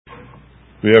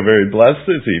We are very blessed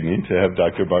this evening to have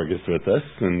Dr. Bargas with us,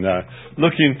 and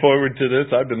looking forward to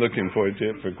this. I've been looking forward to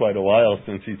it for quite a while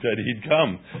since he said he'd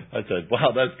come. I said, wow,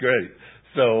 that's great.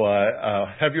 So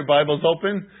have your Bibles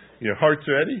open, your hearts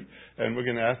ready, and we're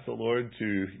going to ask the Lord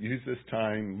to use this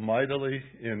time mightily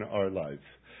in our lives.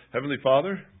 Heavenly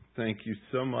Father, thank you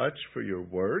so much for your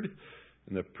word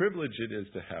and the privilege it is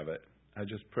to have it. I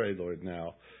just pray, Lord,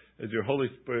 now, as your Holy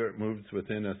Spirit moves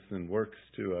within us and works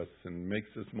to us and makes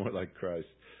us more like Christ,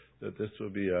 that this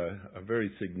will be a very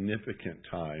significant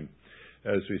time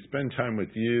as we spend time with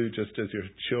you, just as your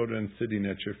children sitting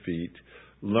at your feet,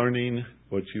 learning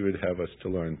what you would have us to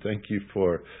learn. Thank you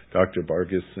for Dr.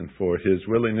 Bargas and for his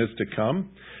willingness to come.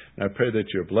 And I pray that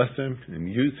you'll bless him and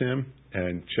use him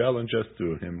and challenge us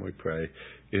through him, we pray.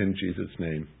 In Jesus'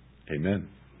 name, amen.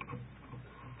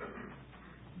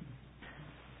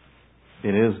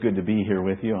 It is good to be here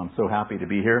with you. I'm so happy to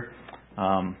be here.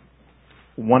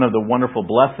 One of the wonderful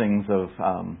blessings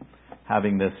of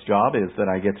having this job is that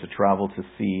I get to travel to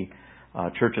see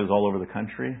churches all over the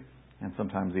country and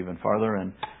sometimes even farther,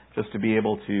 and just to be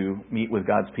able to meet with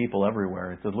God's people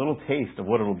everywhere. It's a little taste of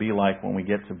what it'll be like when we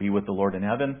get to be with the Lord in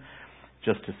heaven,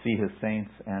 just to see His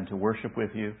saints and to worship with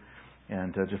you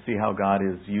and to just see how God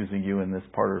is using you in this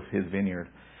part of His vineyard.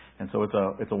 And so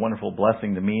it's a wonderful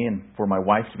blessing to me and for my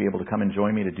wife to be able to come and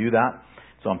join me to do that.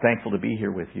 So I'm thankful to be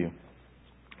here with you.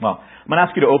 Well, I'm going to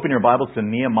ask you to open your Bibles to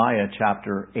Nehemiah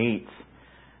chapter 8.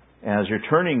 As you're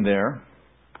turning there,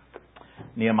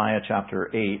 Nehemiah chapter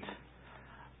 8,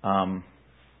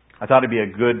 I thought it'd be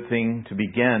a good thing to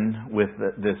begin with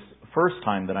this first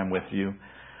time that I'm with you,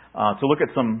 to look at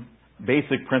some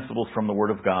basic principles from the Word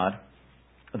of God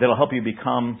that'll help you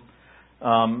become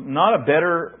not a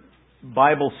better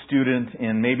Bible student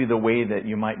in maybe the way that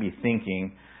you might be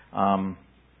thinking.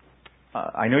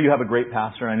 I know you have a great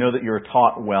pastor, and I know that you're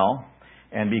taught well,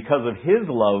 and because of his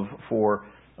love for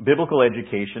biblical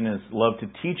education, his love to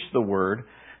teach the Word,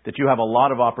 that you have a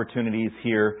lot of opportunities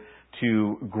here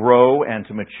to grow and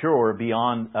to mature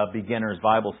beyond a beginner's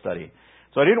Bible study.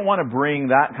 So I didn't want to bring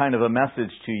that kind of a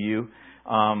message to you,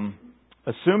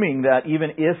 assuming that even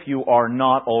if you are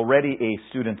not already a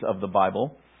student of the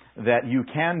Bible, that you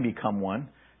can become one,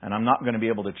 and I'm not going to be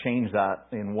able to change that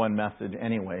in one message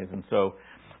anyways. And so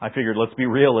I figured let's be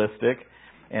realistic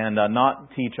and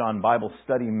not teach on Bible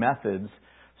study methods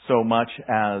so much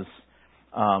as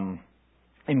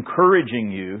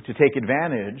encouraging you to take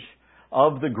advantage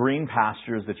of the green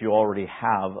pastures that you already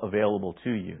have available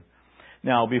to you.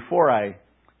 Now, before I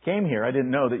came here, I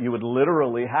didn't know that you would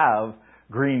literally have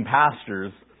green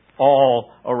pastures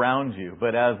all around you.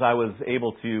 But as I was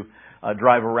able to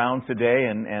drive around today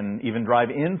and even drive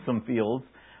in some fields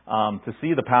to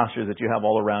see the pastures that you have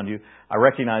all around you, I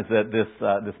recognize that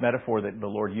this metaphor that the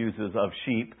Lord uses of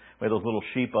sheep, we had those little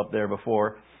sheep up there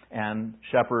before, and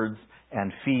shepherds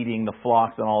and feeding the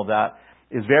flocks and all of that,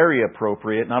 is very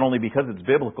appropriate, not only because it's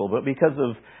biblical, but because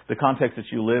of the context that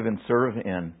you live and serve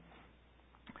in.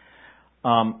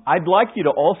 I'd like you to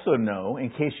also know,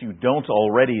 in case you don't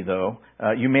already though,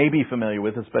 you may be familiar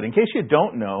with this, but in case you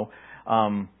don't know,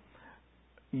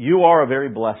 you are a very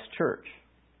blessed church.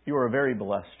 You are a very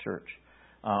blessed church.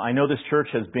 I know this church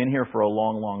has been here for a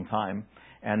long, long time,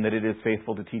 and that it is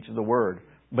faithful to teach the Word.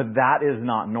 But that is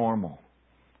not normal.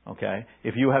 Okay?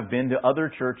 If you have been to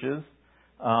other churches,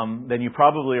 then you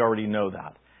probably already know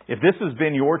that. If this has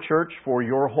been your church for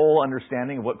your whole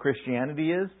understanding of what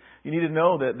Christianity is, you need to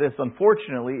know that this,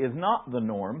 unfortunately, is not the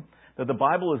norm. That the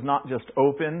Bible is not just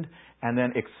opened and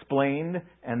then explained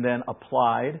and then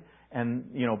applied and,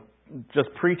 just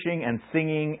preaching and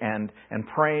singing and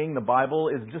praying. The Bible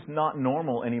is just not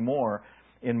normal anymore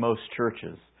in most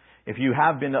churches. If you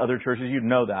have been to other churches, you'd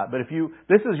know that. But if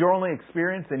this is your only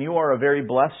experience, then you are a very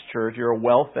blessed church. You're a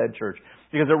well-fed church.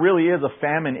 Because there really is a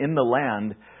famine in the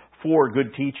land for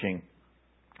good teaching.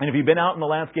 And if you've been out in the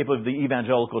landscape of the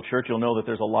evangelical church, you'll know that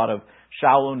there's a lot of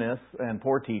shallowness and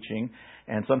poor teaching.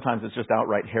 And sometimes it's just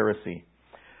outright heresy.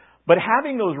 But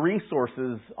having those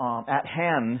resources at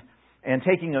hand and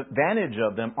taking advantage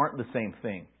of them aren't the same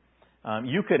thing.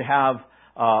 You could have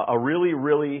a really,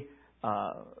 really,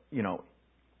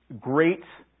 great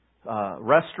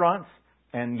restaurants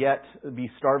and yet be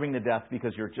starving to death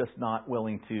because you're just not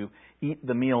willing to eat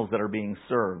the meals that are being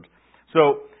served.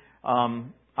 So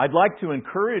I'd like to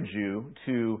encourage you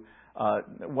to,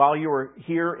 while you're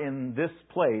here in this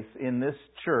place, in this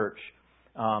church,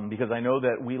 because I know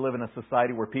that we live in a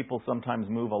society where people sometimes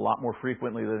move a lot more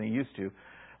frequently than they used to.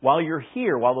 While you're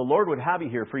here, while the Lord would have you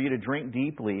here, for you to drink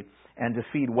deeply and to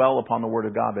feed well upon the Word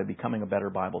of God by becoming a better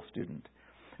Bible student.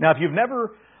 Now, if you've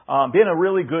never been a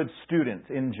really good student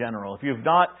in general, if you've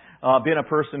not been a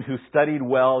person who studied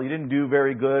well. You didn't do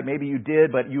very good. Maybe you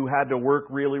did, but you had to work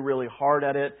really, really hard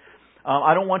at it.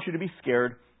 I don't want you to be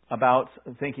scared about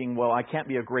thinking, well, I can't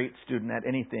be a great student at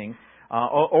anything.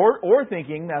 Or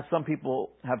thinking, as some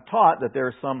people have taught, that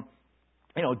there's some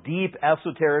deep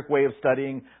esoteric way of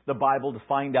studying the Bible to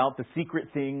find out the secret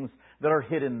things that are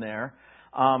hidden there.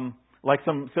 Like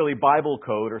some silly Bible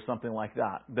code or something like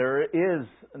that. There is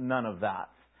none of that.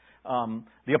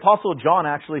 The Apostle John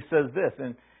actually says this,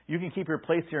 and you can keep your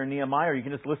place here in Nehemiah, or you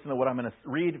can just listen to what I'm going to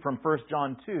read from 1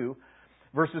 John 2,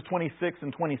 verses 26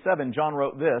 and 27. John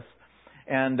wrote this,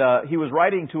 and he was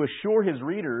writing to assure his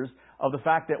readers of the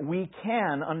fact that we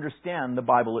can understand the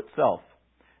Bible itself.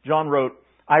 John wrote,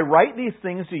 I write these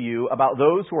things to you about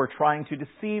those who are trying to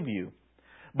deceive you.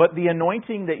 But the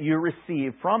anointing that you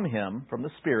receive from Him, from the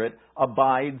Spirit,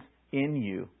 abides in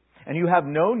you. And you have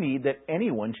no need that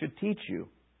anyone should teach you.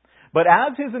 But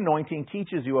as His anointing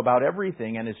teaches you about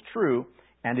everything and is true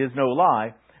and is no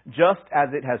lie, just as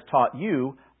it has taught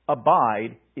you,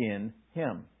 abide in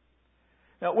Him.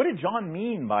 Now, what did John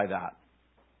mean by that?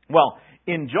 Well,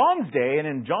 in John's day and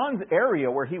in John's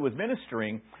area where he was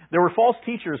ministering, there were false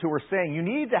teachers who were saying you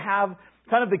need to have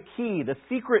kind of the key, the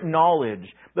secret knowledge,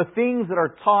 the things that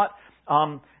are taught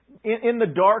in the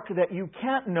dark that you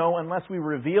can't know unless we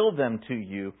reveal them to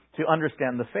you to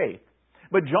understand the faith.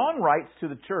 But John writes to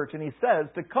the church and he says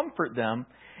to comfort them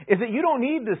is that you don't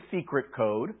need this secret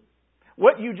code.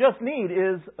 What you just need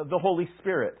is the Holy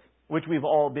Spirit, which we've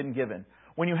all been given.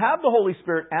 When you have the Holy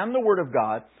Spirit and the Word of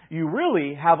God, you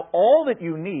really have all that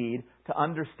you need to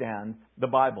understand the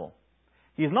Bible.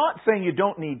 He's not saying you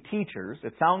don't need teachers.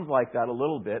 It sounds like that a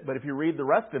little bit, but if you read the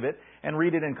rest of it and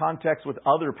read it in context with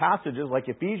other passages like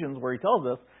Ephesians where he tells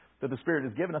us that the Spirit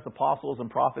has given us apostles and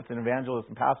prophets and evangelists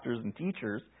and pastors and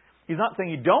teachers, he's not saying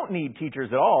you don't need teachers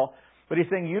at all, but he's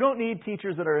saying you don't need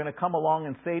teachers that are going to come along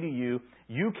and say to you,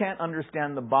 you can't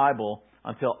understand the Bible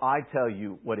until I tell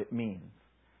you what it means.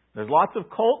 There's lots of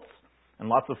cults and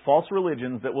lots of false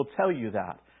religions that will tell you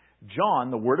that. John,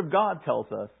 the Word of God, tells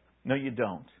us, no, you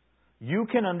don't. You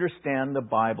can understand the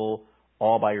Bible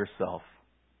all by yourself.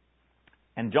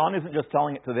 And John isn't just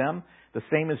telling it to them. The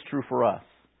same is true for us.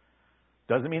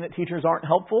 Doesn't mean that teachers aren't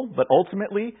helpful, but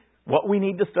ultimately, what we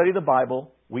need to study the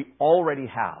Bible, we already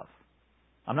have.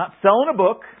 I'm not selling a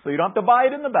book, so you don't have to buy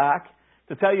it in the back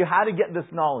to tell you how to get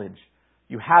this knowledge.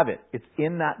 You have it. It's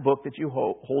in that book that you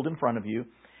hold in front of you.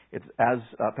 It's, as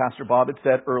Pastor Bob had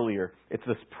said earlier, it's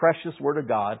this precious Word of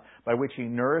God by which He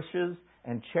nourishes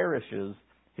and cherishes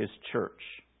His church.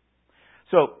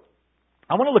 So,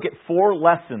 I want to look at 4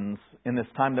 lessons in this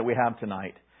time that we have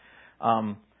tonight.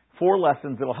 4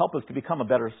 lessons that will help us to become a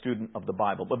better student of the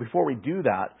Bible. But before we do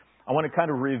that, I want to kind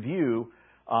of review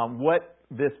what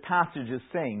this passage is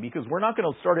saying. Because we're not going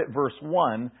to start at verse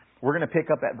 1. We're going to pick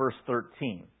up at verse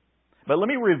 13. But let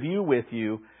me review with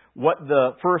you what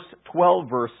the first 12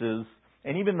 verses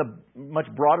and even the much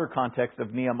broader context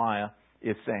of Nehemiah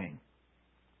is saying.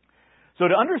 So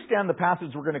to understand the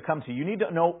passage we're going to come to, you need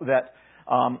to know that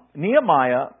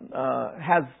Nehemiah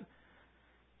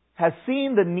has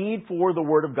seen the need for the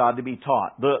Word of God to be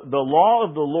taught. The law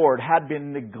of the Lord had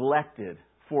been neglected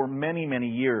for many, many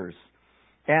years.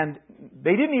 And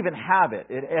they didn't even have it.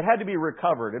 It had to be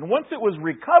recovered. And once it was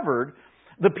recovered,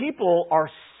 the people are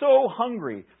so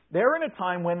hungry. They're in a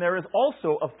time when there is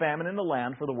also a famine in the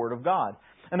land for the Word of God.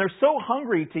 And they're so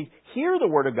hungry to hear the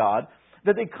Word of God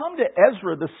that they come to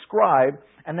Ezra the scribe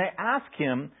and they ask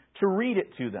him to read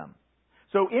it to them.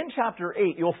 So in chapter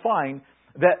 8, you'll find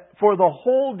that for the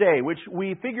whole day, which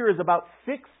we figure is about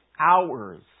 6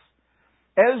 hours,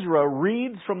 Ezra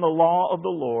reads from the law of the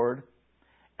Lord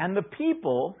and the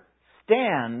people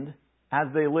stand as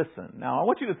they listen. Now, I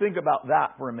want you to think about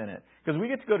that for a minute, because we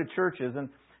get to go to churches, and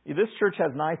this church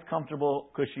has nice,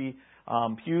 comfortable, cushy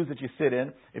pews that you sit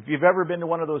in. If you've ever been to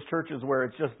one of those churches where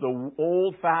it's just the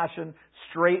old-fashioned,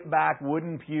 straight-back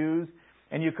wooden pews,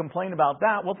 and you complain about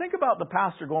that, well, think about the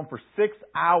pastor going for 6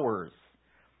 hours,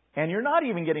 and you're not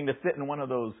even getting to sit in one of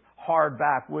those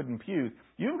hard-back wooden pews.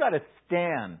 You've got to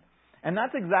stand. And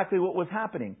that's exactly what was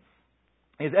happening.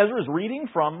 Is Ezra's reading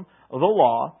from the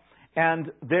law,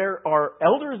 and there are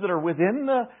elders that are within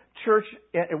the church,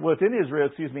 within Israel,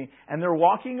 and they're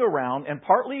walking around, and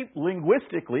partly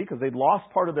linguistically, because they'd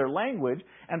lost part of their language,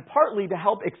 and partly to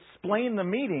help explain the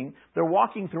meeting, they're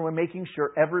walking through and making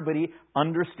sure everybody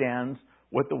understands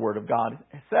what the Word of God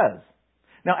says.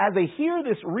 Now, as they hear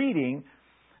this reading,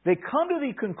 they come to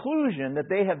the conclusion that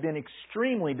they have been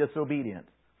extremely disobedient.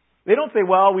 They don't say,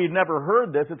 well, we've never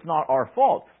heard this, it's not our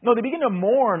fault. No, they begin to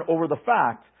mourn over the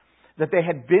fact that they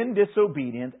had been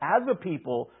disobedient as a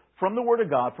people from the Word of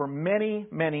God for many,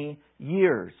 many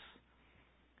years.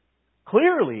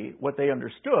 Clearly, what they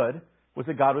understood was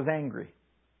that God was angry.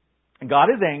 And God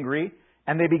is angry,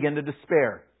 and they begin to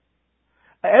despair.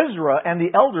 Ezra and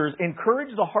the elders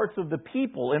encourage the hearts of the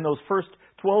people in those first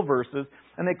 12 verses,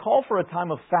 and they call for a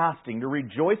time of fasting to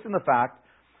rejoice in the fact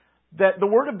that the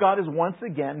Word of God is once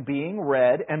again being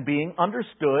read and being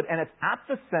understood, and it's at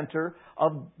the center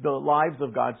of the lives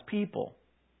of God's people.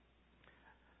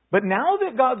 But now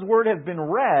that God's Word has been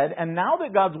read, and now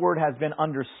that God's Word has been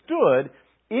understood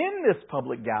in this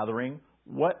public gathering,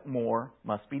 what more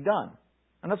must be done?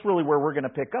 And that's really where we're going to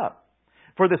pick up.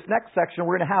 For this next section,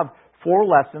 we're going to have 4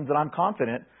 lessons that I'm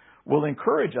confident will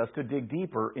encourage us to dig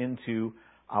deeper into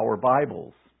our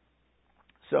Bibles.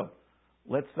 So,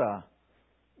 let's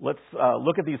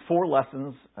look at these 4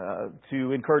 lessons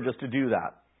to encourage us to do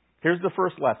that. Here's the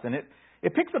first lesson.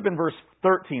 It picks up in verse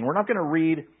 13. We're not going to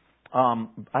read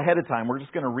ahead of time. We're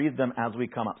just going to read them as we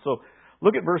come up. So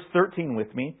look at verse 13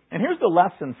 with me. And here's the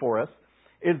lesson for us,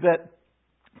 is that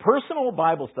personal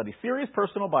Bible study, serious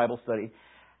personal Bible study,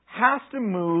 has to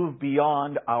move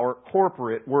beyond our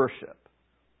corporate worship.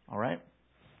 All right?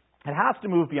 It has to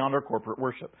move beyond our corporate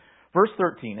worship. Verse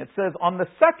 13, it says, on the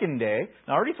second day,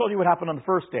 now I already told you what happened on the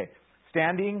first day.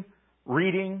 Standing,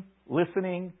 reading,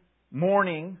 listening,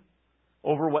 mourning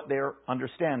over what they're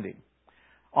understanding.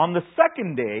 On the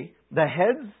second day, the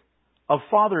heads of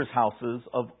fathers' houses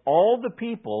of all the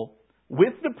people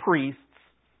with the priests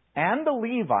and the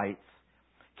Levites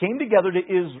came together to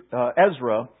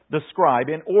Ezra, the scribe,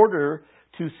 in order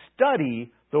to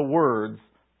study the words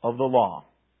of the law.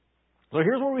 So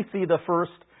here's where we see the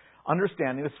first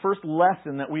understanding, this first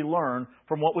lesson that we learn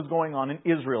from what was going on in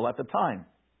Israel at the time,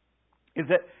 is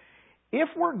that if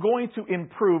we're going to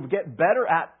improve, get better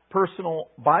at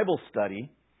personal Bible study,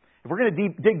 if we're going to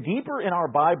dig deeper in our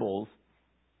Bibles,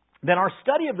 then our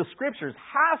study of the Scriptures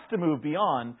has to move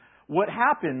beyond what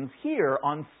happens here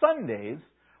on Sundays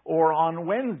or on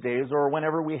Wednesdays or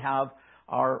whenever we have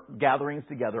our gatherings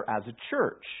together as a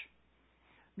church.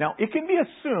 Now, it can be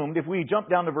assumed, if we jump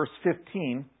down to verse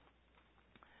 15,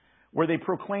 where they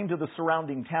proclaim to the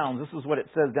surrounding towns, this is what it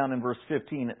says down in verse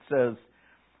 15. It says,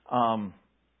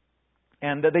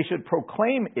 and that they should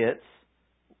proclaim it,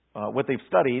 what they've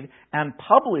studied, and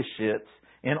publish it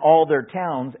in all their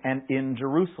towns and in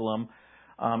Jerusalem.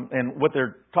 And what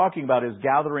they're talking about is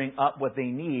gathering up what they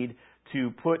need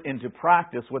to put into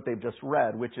practice what they've just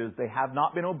read, which is they have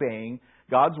not been obeying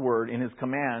God's word in His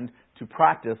command to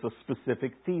practice a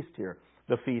specific feast here,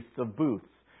 the Feasts of Booths.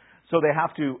 So they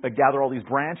have to gather all these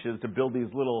branches to build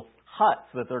these little huts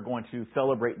that they're going to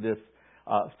celebrate this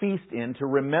feast in to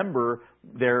remember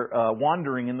their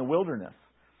wandering in the wilderness.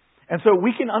 And so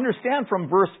we can understand from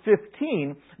verse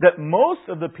 15 that most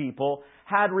of the people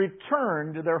had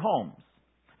returned to their homes.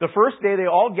 The first day they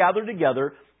all gathered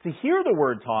together to hear the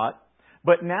word taught,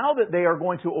 but now that they are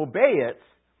going to obey it,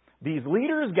 these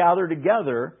leaders gather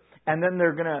together and then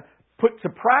they're going to put to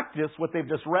practice what they've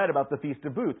just read about the Feast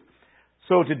of Booths.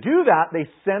 So to do that, they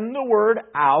send the word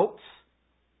out,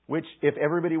 which if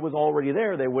everybody was already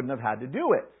there, they wouldn't have had to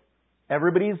do it.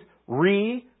 Everybody's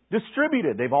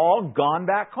redistributed. They've all gone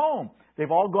back home.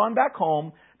 They've all gone back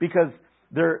home because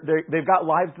they've got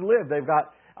lives to live. They've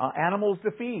got animals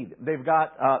to feed. They've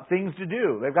got things to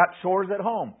do. They've got chores at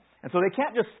home. And so they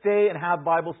can't just stay and have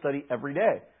Bible study every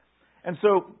day. And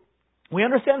so we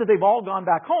understand that they've all gone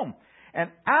back home. And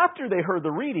after they heard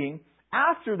the reading,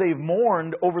 after they've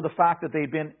mourned over the fact that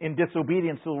they've been in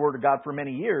disobedience to the Word of God for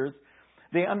many years,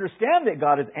 they understand that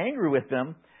God is angry with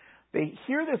them. They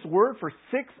hear this word for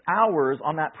 6 hours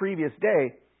on that previous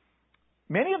day.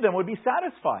 Many of them would be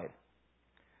satisfied.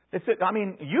 They said,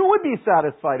 you would be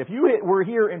satisfied if you were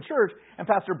here in church and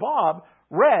Pastor Bob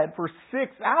read for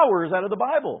 6 hours out of the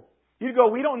Bible. You'd go,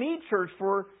 we don't need church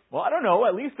for,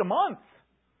 at least a month.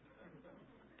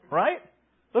 Right?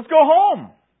 Let's go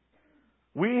home.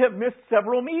 We have missed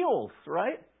several meals,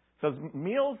 right? Because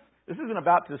meals, this isn't a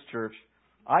Baptist church.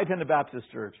 I attend a Baptist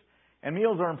church. And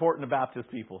meals are important to Baptist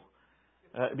people.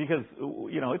 Because,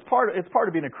 it's part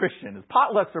of being a Christian.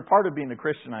 Potlucks are part of being a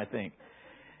Christian, I think.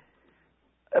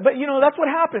 But, that's what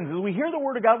happens. Is we hear the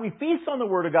Word of God, we feast on the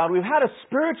Word of God, we've had a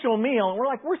spiritual meal, and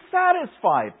we're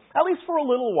satisfied, at least for a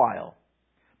little while.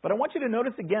 But I want you to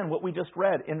notice again what we just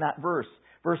read in that verse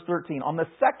 13. On the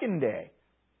second day,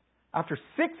 after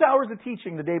 6 hours of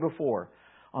teaching the day before,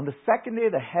 on the second day,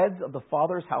 the heads of the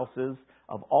fathers' houses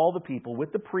of all the people,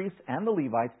 with the priests and the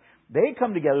Levites, they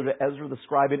come together to Ezra the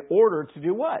scribe in order to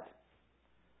do what?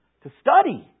 To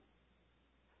study.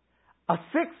 A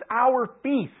 6-hour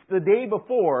feast the day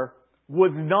before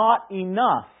was not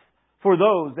enough for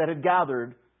those that had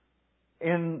gathered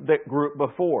in the group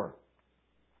before.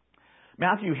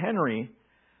 Matthew Henry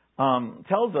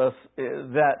tells us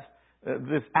that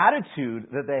this attitude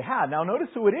that they had. Now notice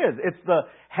who it is. It's the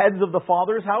heads of the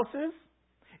fathers' houses,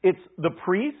 it's the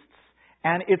priests,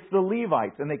 and it's the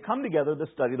Levites. And they come together to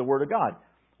study the Word of God.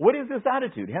 What is this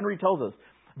attitude? Henry tells us,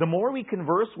 the more we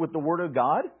converse with the Word of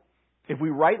God, if we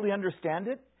rightly understand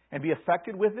it and be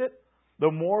affected with it,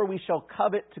 the more we shall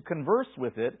covet to converse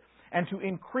with it and to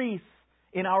increase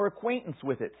in our acquaintance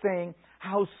with it, saying,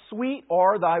 how sweet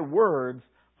are thy words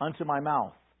unto my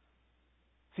mouth.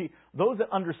 See, those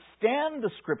that understand the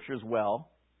Scriptures well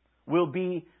will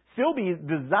still be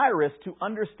desirous to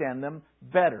understand them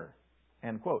better.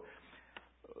 End quote.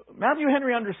 Matthew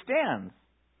Henry understands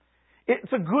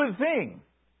it's a good thing.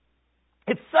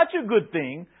 It's such a good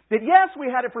thing that yes, we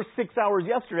had it for 6 hours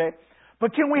yesterday,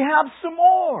 but can we have some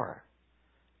more?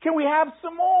 Can we have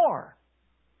some more?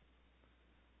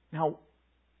 Now,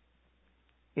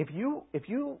 if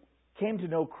you came to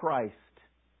know Christ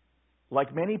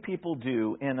like many people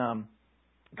do in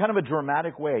kind of a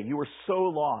dramatic way, you were so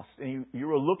lost and you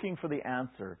were looking for the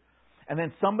answer, and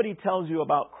then somebody tells you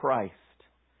about Christ,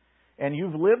 and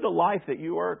you've lived a life that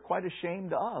you are quite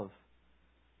ashamed of.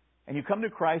 And you come to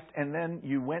Christ, and then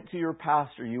you went to your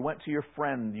pastor, you went to your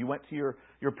friend, you went to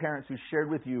your parents who shared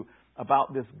with you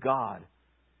about this God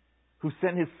who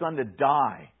sent His Son to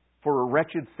die for a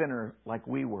wretched sinner like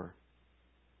we were.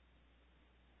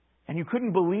 And you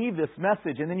couldn't believe this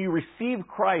message, and then you received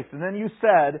Christ, and then you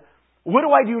said, what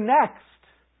do I do next?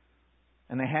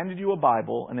 And they handed you a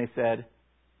Bible, and they said,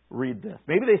 read this.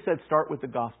 Maybe they said, start with the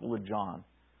Gospel of John.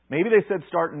 Maybe they said,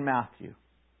 start in Matthew.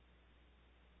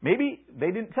 Maybe they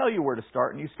didn't tell you where to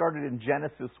start, and you started in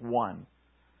Genesis 1.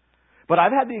 But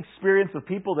I've had the experience of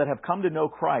people that have come to know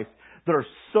Christ that are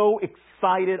so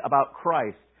excited about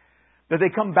Christ that they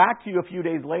come back to you a few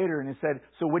days later and they said,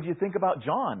 so what did you think about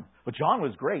John? Well, John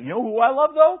was great. You know who I love,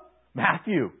 though?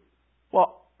 Matthew.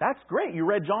 Well, that's great. You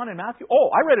read John and Matthew? Oh,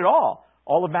 I read it all.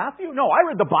 All of Matthew? No, I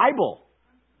read the Bible.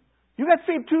 You got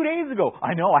saved 2 days ago.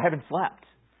 I know, I haven't slept.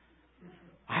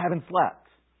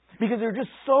 Because they're just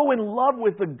so in love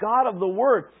with the God of the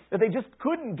Word that they just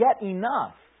couldn't get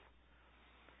enough.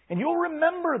 And you'll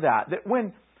remember that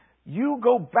when you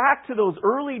go back to those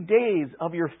early days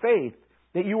of your faith,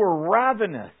 that you were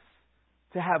ravenous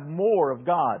to have more of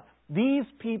God. These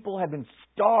people have been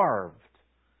starved.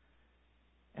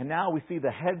 And now we see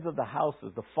the heads of the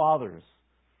houses, the fathers,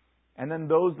 and then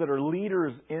those that are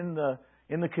leaders in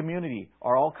the community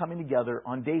are all coming together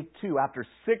on day 2 after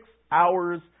 6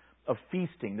 hours of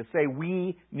feasting to say,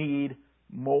 we need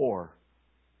more.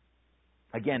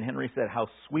 Again, Henry said, how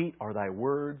sweet are thy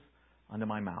words unto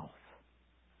my mouth.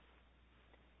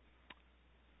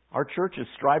 Our churches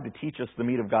strive to teach us the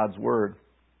meat of God's Word.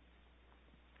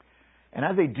 And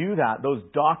as they do that, those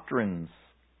doctrines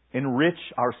enrich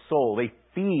our soul. They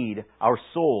feed our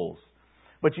souls.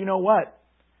 But you know what?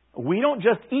 We don't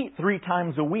just eat 3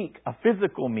 times a week, a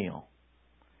physical meal.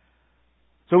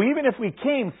 So even if we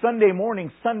came Sunday morning,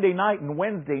 Sunday night, and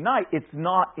Wednesday night, it's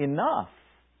not enough.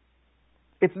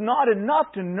 It's not enough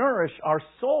to nourish our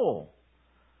soul.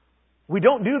 We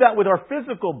don't do that with our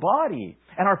physical body.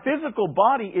 And our physical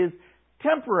body is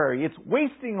temporary. It's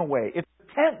wasting away. It's a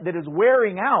tent that is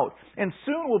wearing out and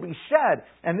soon will be shed.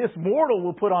 And this mortal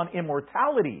will put on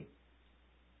immortality.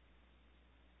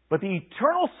 But the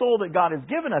eternal soul that God has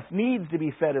given us needs to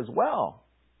be fed as well.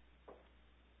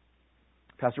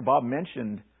 Pastor Bob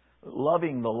mentioned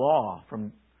loving the law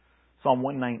from Psalm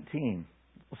 119.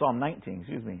 Psalm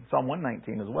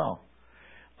 119 as well.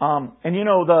 And you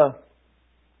know,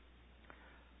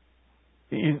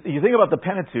 you think about the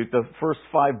Pentateuch, the first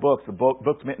 5 books, the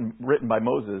books written by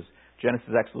Moses, Genesis,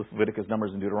 Exodus, Leviticus,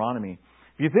 Numbers, and Deuteronomy.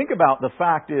 If you think about the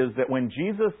fact is that when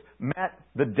Jesus met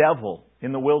the devil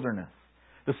in the wilderness,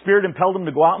 the Spirit impelled him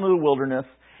to go out into the wilderness,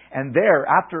 and there,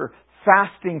 after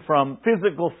fasting from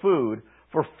physical food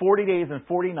for 40 days and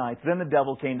 40 nights, then the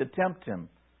devil came to tempt him.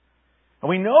 And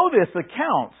we know this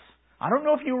accounts. I don't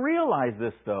know if you realize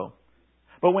this, though.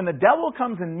 But when the devil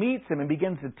comes and meets him and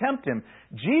begins to tempt him,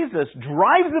 Jesus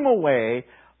drives him away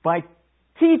by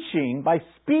teaching, by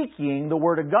speaking the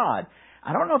Word of God.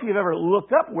 I don't know if you've ever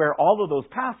looked up where all of those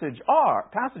passages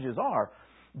are,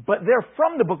 but they're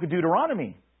from the book of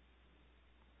Deuteronomy.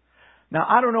 Now,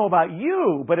 I don't know about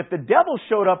you, but if the devil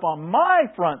showed up on my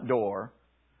front door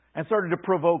and started to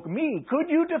provoke me, could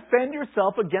you defend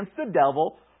yourself against the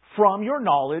devil from your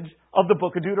knowledge of the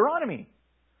book of Deuteronomy?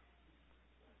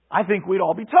 I think we'd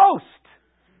all be toast.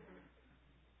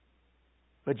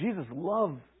 But Jesus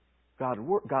loved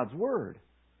God's Word.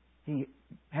 He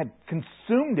had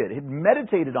consumed it. He'd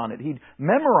meditated on it. He'd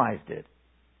memorized it.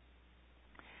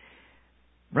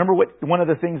 Remember what one of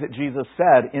the things that Jesus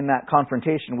said in that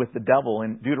confrontation with the devil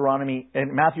in Deuteronomy,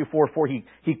 in Matthew 4:4,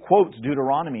 he quotes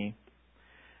Deuteronomy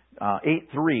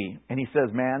 8:3, and he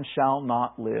says, "Man shall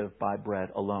not live by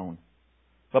bread alone,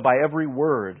 but by every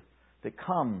word that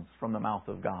comes from the mouth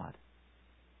of God."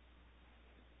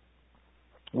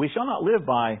 We shall not live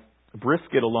by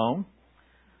brisket alone,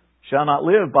 shall not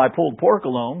live by pulled pork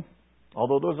alone,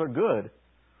 although those are good.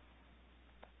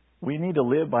 We need to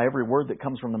live by every word that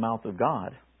comes from the mouth of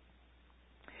God.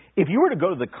 If you were to go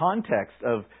to the context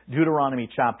of Deuteronomy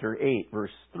chapter 8,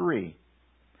 verse 3,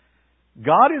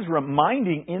 God is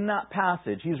reminding in that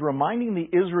passage, He's reminding the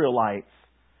Israelites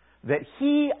that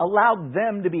He allowed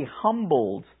them to be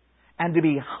humbled and to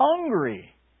be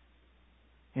hungry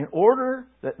in order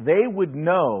that they would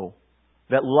know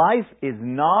that life is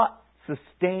not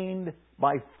sustained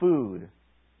by food,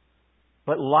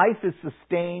 but life is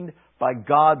sustained by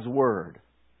God's Word.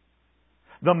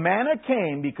 The manna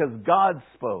came because God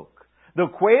spoke. The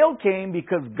quail came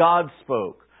because God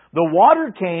spoke. The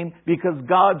water came because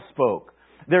God spoke.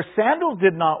 Their sandals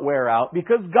did not wear out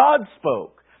because God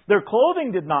spoke. Their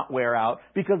clothing did not wear out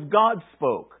because God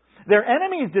spoke. Their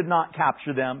enemies did not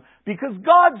capture them because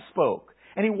God spoke.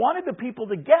 And He wanted the people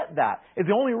to get that. It's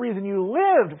the only reason you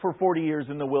lived for 40 years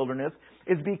in the wilderness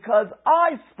is because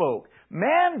I spoke.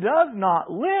 Man does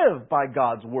not live by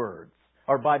God's words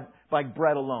or by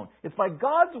bread alone. It's by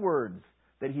God's words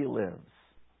that he lives.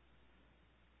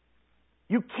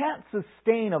 You can't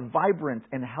sustain a vibrant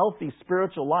and healthy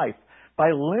spiritual life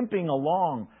by limping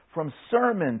along from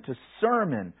sermon to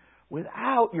sermon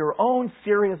without your own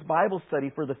serious Bible study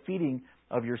for the feeding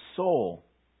of your soul.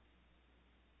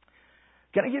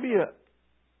 Can I give you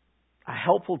a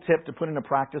helpful tip to put into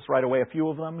practice right away? A few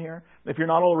of them here. If you're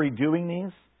not already doing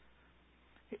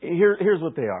these, here's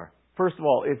what they are. First of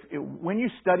all, when you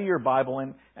study your Bible,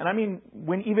 and I mean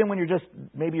even when you're just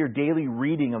maybe your daily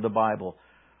reading of the Bible,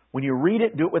 when you read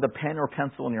it, do it with a pen or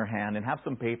pencil in your hand and have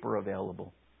some paper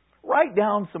available. Write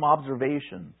down some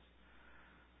observations.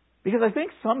 Because I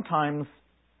think sometimes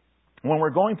when we're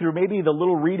going through maybe the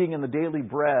little reading in the daily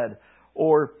bread,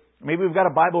 or maybe we've got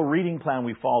a Bible reading plan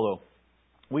we follow.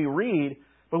 We read,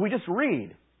 but we just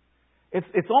read.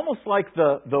 It's almost like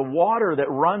the water that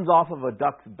runs off of a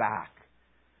duck's back.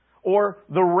 Or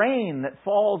the rain that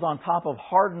falls on top of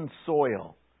hardened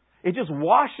soil. It just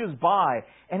washes by,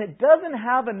 and it doesn't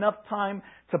have enough time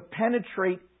to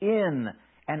penetrate in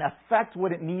and affect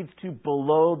what it needs to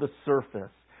below the surface.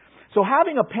 So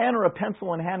having a pen or a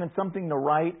pencil in hand and something to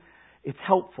write, it's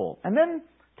helpful. And then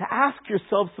to ask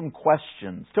yourself some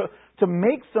questions, to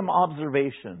make some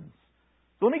observations.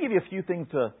 So let me give you a few things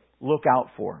to look out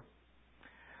for.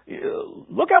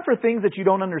 Look out for things that you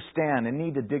don't understand and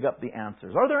need to dig up the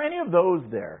answers. Are there any of those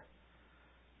there?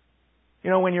 You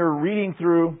know, when you're reading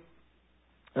through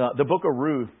the book of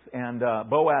Ruth and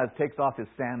Boaz takes off his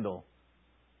sandal,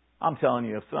 I'm telling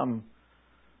you, if some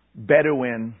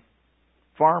Bedouin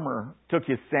farmer took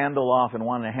his sandal off and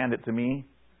wanted to hand it to me,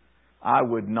 I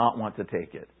would not want to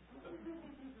take it.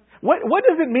 What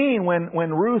does it mean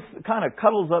when Ruth kind of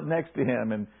cuddles up next to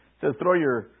him and says, throw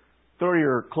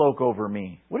your cloak over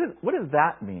me? What does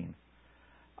that mean?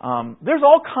 There's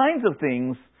all kinds of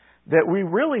things that we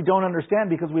really don't understand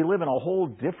because we live in a whole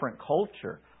different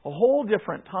culture, a whole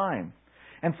different time.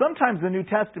 And sometimes the New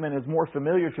Testament is more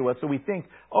familiar to us, so we think,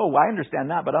 oh, I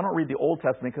understand that, but I don't read the Old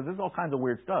Testament because there's all kinds of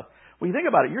weird stuff. When you think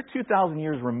about it, you're 2,000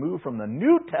 years removed from the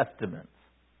New Testament.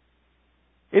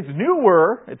 It's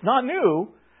newer, it's not new,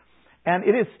 and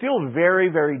it is still very,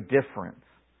 very different.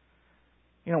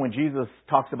 You know, when Jesus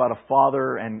talks about a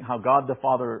father and how God the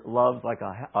Father loves like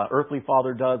a earthly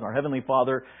father does, our heavenly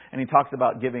Father, and He talks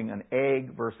about giving an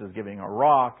egg versus giving a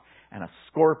rock and a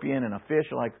scorpion and a fish,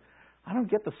 you're like, I don't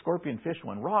get the scorpion fish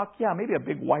one. Rock, yeah, maybe a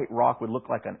big white rock would look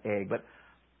like an egg, but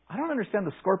I don't understand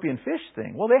the scorpion fish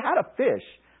thing. Well, they had a fish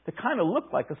that kind of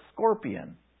looked like a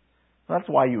scorpion. That's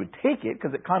why you would take it,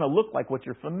 because it kind of looked like what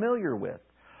you're familiar with.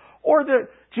 Or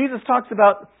Jesus talks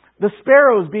about the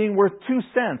sparrows being worth 2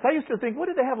 cents. I used to think, what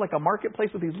did they have, like a marketplace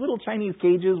with these little Chinese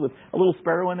cages with a little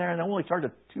sparrow in there and they only charge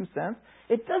 2 cents?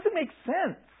 It doesn't make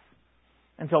sense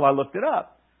until I looked it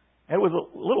up. It was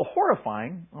a little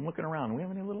horrifying. I'm looking around. Do we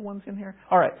have any little ones in here?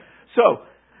 All right.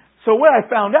 So what I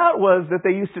found out was that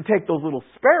they used to take those little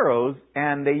sparrows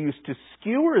and they used to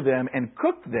skewer them and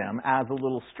cook them as a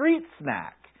little street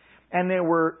snack. And they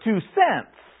were 2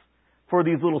 cents for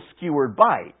these little skewered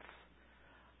bites.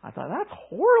 I thought, that's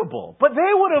horrible. But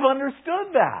they would have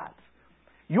understood that.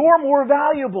 You're more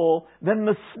valuable than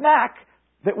the snack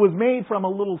that was made from a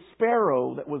little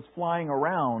sparrow that was flying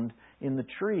around in the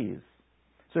trees.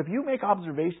 So if you make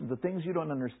observations of things you don't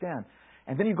understand,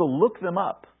 and then you go look them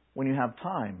up when you have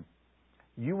time,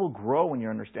 you will grow in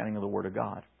your understanding of the Word of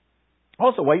God.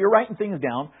 Also, while you're writing things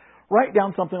down, write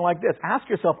down something like this. Ask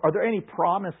yourself, are there any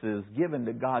promises given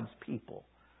to God's people?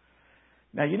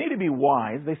 Now, you need to be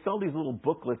wise. They sell these little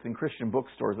booklets in Christian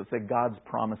bookstores that say God's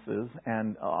promises,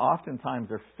 and oftentimes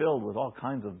they're filled with all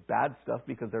kinds of bad stuff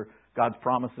because they're God's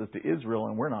promises to Israel,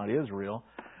 and we're not Israel.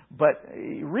 But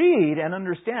read and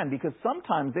understand, because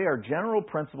sometimes they are general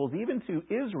principles, even to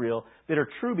Israel, that are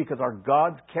true because our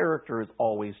God's character is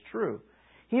always true.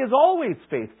 He is always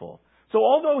faithful. So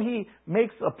although He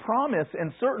makes a promise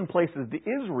in certain places to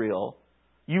Israel,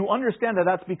 you understand that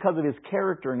that's because of His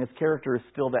character, and His character is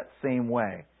still that same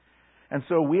way. And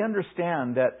so we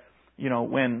understand that,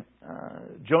 when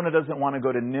Jonah doesn't want to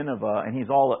go to Nineveh, and he's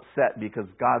all upset because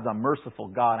God's a merciful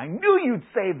God. I knew you'd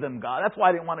save them, God. That's why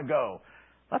I didn't want to go.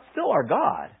 That's still our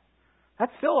God.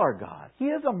 That's still our God. He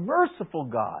is a merciful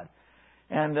God.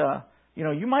 And,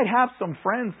 you might have some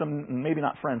friends, maybe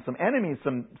not friends, some enemies,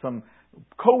 some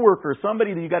coworkers,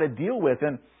 somebody that you got to deal with,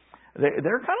 and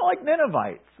they're kind of like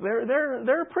Ninevites.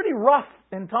 They're pretty rough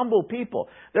and tumble people.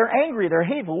 They're angry. They're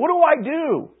hateful. What do I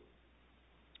do?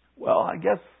 Well, I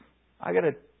guess I got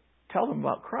to tell them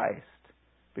about Christ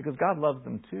because God loves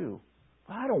them too.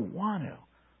 But I don't want to.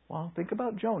 Well, think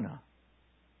about Jonah.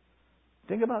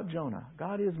 Think about Jonah.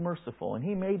 God is merciful, and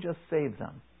He may just save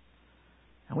them.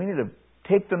 And we need to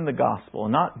take them the gospel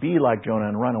and not be like Jonah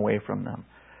and run away from them.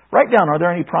 Write down, are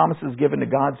there any promises given to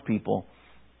God's people?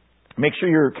 Make sure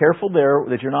you're careful there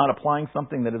that you're not applying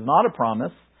something that is not a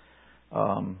promise.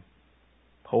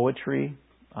 Poetry,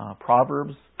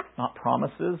 proverbs, not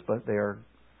promises, but they're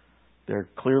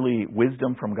clearly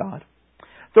wisdom from God.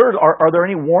 Third, are there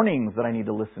any warnings that I need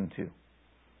to listen to?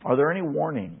 Are there any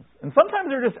warnings? And sometimes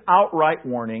they're just outright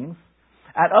warnings.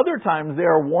 At other times, they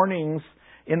are warnings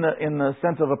in the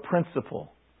sense of a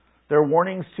principle. They're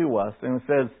warnings to us, and it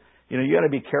says, you got to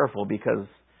be careful because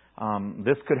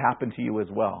this could happen to you as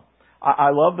well.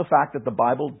 I love the fact that the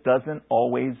Bible doesn't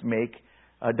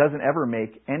ever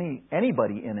make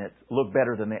anybody in it look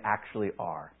better than they actually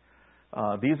are.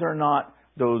 These are not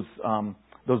those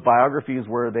biographies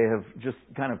where they have just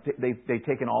kind of they've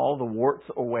taken all the warts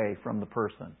away from the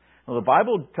person. Now, the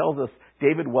Bible tells us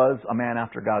David was a man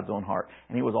after God's own heart,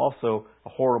 and he was also a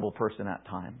horrible person at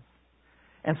times.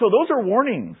 And so those are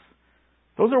warnings.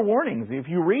 Those are warnings. If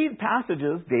you read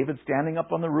passages, David standing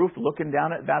up on the roof looking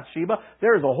down at Bathsheba,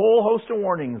 there is a whole host of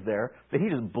warnings there that he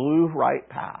just blew right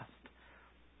past.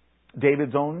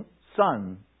 David's own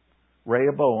son,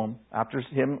 Rehoboam, after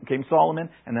him came Solomon,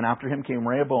 and then after him came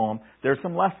Rehoboam. There's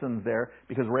some lessons there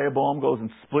because Rehoboam goes and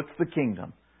splits the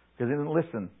kingdom because he didn't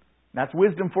listen. That's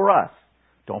wisdom for us.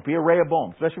 Don't be a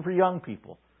Rehoboam, especially for young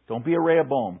people. Don't be a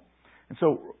Rehoboam. And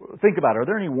so think about it. Are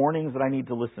there any warnings that I need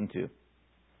to listen to?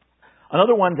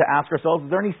 Another one to ask ourselves, is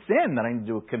there any sin that I need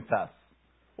to confess?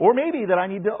 Or maybe that I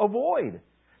need to avoid?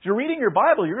 As you're reading your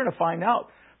Bible, you're going to find out,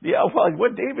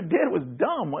 what David did was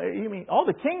dumb. All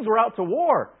the kings were out to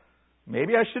war.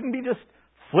 Maybe I shouldn't be just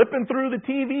flipping through the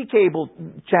TV cable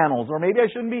channels, or maybe I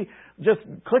shouldn't be just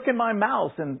clicking my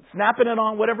mouse and snapping it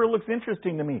on whatever looks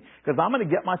interesting to me, because I'm going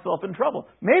to get myself in trouble.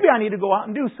 Maybe I need to go out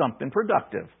and do something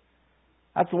productive.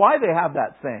 That's why they have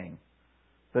that saying,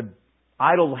 the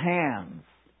idle hands.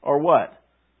 Or what?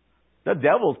 The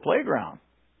devil's playground.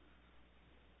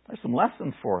 There's some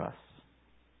lessons for us.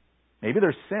 Maybe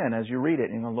there's sin as you read it,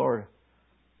 and the Lord,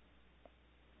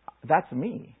 that's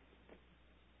me.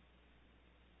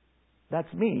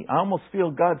 That's me. I almost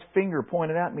feel God's finger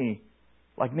pointed at me,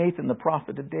 like Nathan the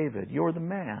prophet to David. You're the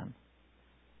man.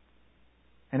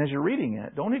 And as you're reading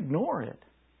it, don't ignore it.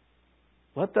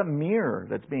 Let the mirror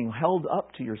that's being held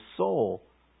up to your soul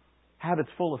have its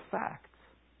full effect.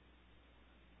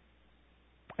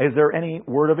 Is there any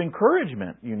word of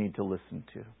encouragement you need to listen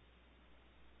to?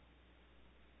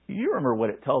 You remember what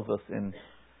it tells us in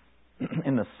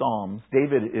the Psalms.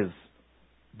 David is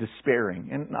despairing.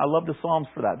 And I love the Psalms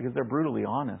for that because they're brutally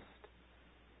honest.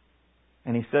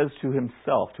 And he says to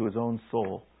himself, to his own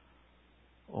soul,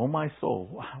 "Oh my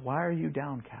soul, why are you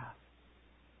downcast?"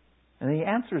 And he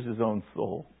answers his own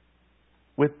soul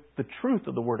with the truth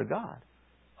of the Word of God.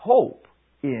 Hope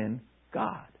in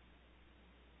God.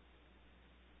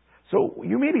 So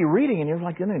you may be reading and you're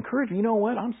like, going to encourage me. You know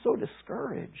what? I'm so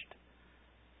discouraged.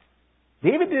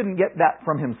 David didn't get that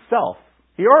from himself.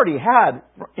 He already had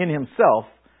in himself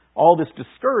all this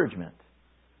discouragement.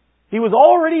 He was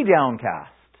already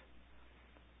downcast.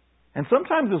 And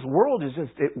sometimes this world is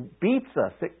just, it beats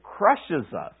us. It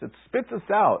crushes us. It spits us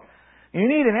out. And you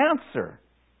need an answer.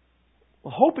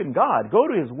 Well, hope in God. Go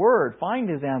to His Word. Find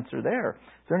His answer there.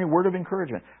 Is there any word of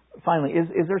encouragement? Finally,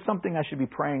 is there something I should be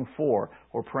praying for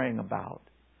or praying about?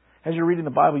 As you're reading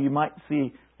the Bible, you might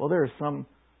see, well, there's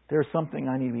something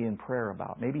I need to be in prayer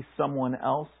about. Maybe someone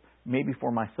else, maybe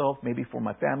for myself, maybe for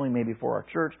my family, maybe for our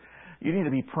church. You need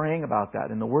to be praying about that,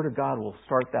 and the Word of God will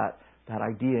start that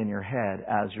idea in your head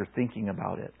as you're thinking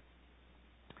about it.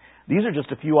 These are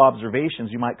just a few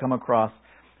observations you might come across,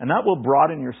 and that will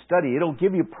broaden your study. It'll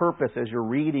give you purpose as you're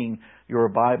reading your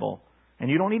Bible.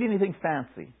 And you don't need anything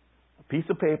fancy. A piece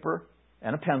of paper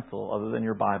and a pencil other than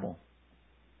your Bible.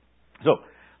 So,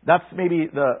 that's maybe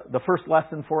the first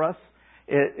lesson for us.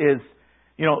 It is,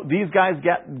 these guys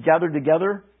gathered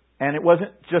together, and it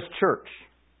wasn't just church.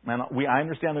 And I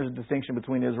understand there's a distinction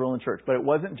between Israel and church, but it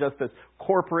wasn't just this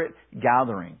corporate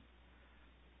gathering.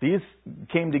 These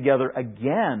came together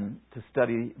again to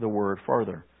study the Word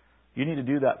further. You need to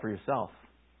do that for yourself.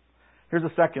 Here's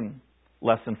a second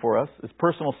lesson for us. Is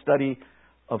personal study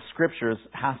of Scriptures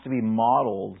has to be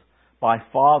modeled by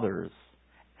fathers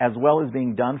as well as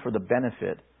being done for the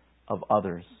benefit of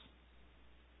others.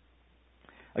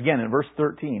 Again, in verse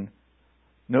 13,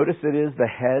 notice it is the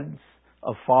heads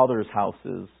of fathers'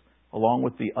 houses along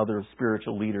with the other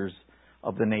spiritual leaders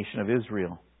of the nation of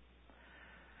Israel.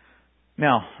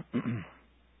 Now, I'm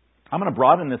going to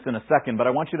broaden this in a second, but I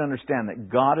want you to understand that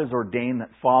God has ordained that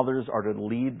fathers are to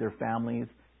lead their families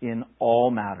in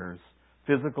all matters,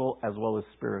 physical as well as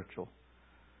spiritual.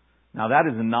 Now, that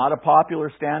is not a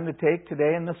popular stand to take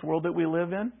today in this world that we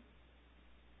live in,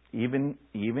 even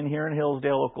here in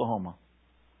Hillsdale, Oklahoma.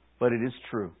 But it is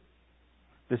true.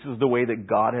 This is the way that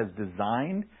God has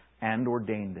designed and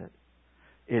ordained it.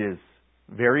 It is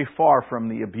very far from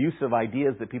the abusive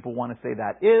ideas that people want to say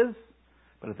that is,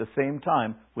 but at the same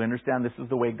time, we understand this is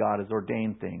the way God has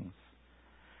ordained things.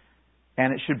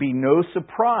 And it should be no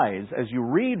surprise as you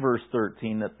read verse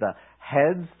 13 that the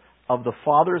heads of the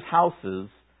fathers' houses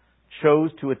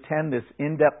chose to attend this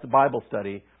in-depth Bible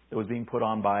study that was being put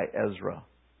on by Ezra.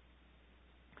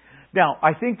 Now,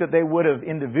 I think that they would have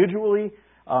individually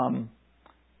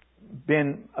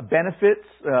been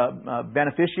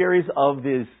beneficiaries of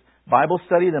this Bible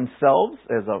study themselves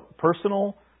as a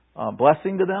personal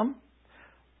blessing to them.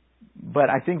 But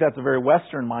I think that's a very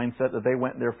Western mindset that they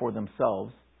went there for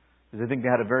themselves. Because I think they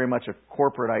had a very much a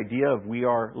corporate idea of we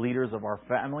are leaders of our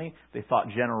family. They thought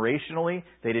generationally.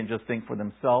 They didn't just think for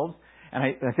themselves. And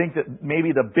I think that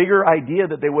maybe the bigger idea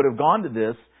that they would have gone to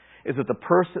this is that the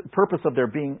purpose of their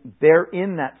being there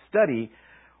in that study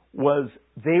was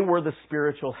they were the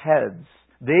spiritual heads.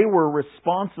 They were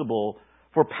responsible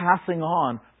for passing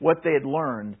on what they had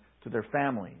learned to their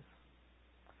families.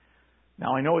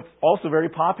 Now, I know it's also very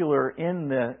popular in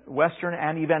the Western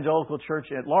and evangelical church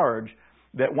at large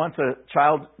that once a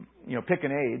child, pick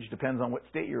an age, depends on what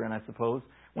state you're in, I suppose.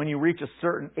 When you reach a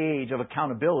certain age of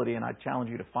accountability, and I challenge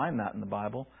you to find that in the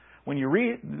Bible,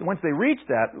 once they reach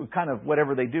that, kind of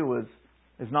whatever they do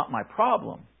is not my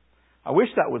problem. I wish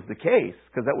that was the case,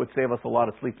 because that would save us a lot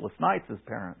of sleepless nights as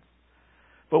parents.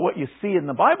 But what you see in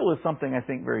the Bible is something I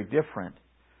think very different.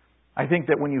 I think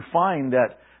that when you find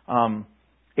that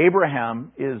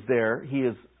Abraham is there, he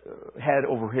is head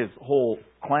over his whole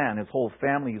clan, his whole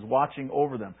family. He's watching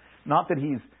over them. Not that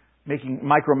he's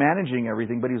micromanaging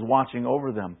everything, but he's watching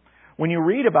over them. When you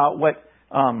read about what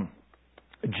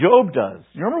Job does,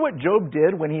 you remember what Job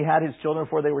did when he had his children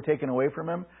before they were taken away from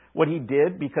him? What he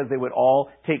did because they would all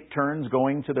take turns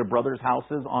going to their brothers'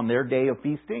 houses on their day of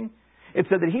feasting? It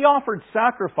said that he offered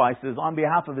sacrifices on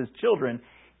behalf of his children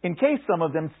in case some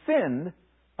of them sinned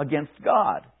against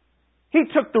God. He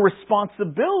took the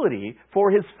responsibility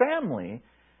for his family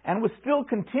and was still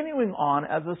continuing on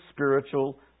as a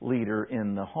spiritual leader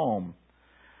in the home.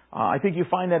 I think you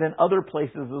find that in other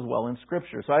places as well in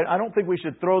Scripture. So I don't think we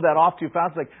should throw that off too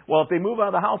fast. Like, well, if they move out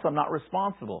of the house, I'm not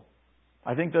responsible.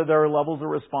 I think that there are levels of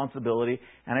responsibility,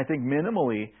 and I think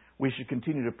minimally we should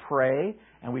continue to pray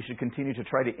and we should continue to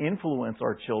try to influence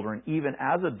our children even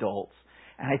as adults.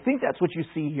 And I think that's what you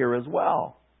see here as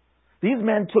well. These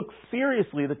men took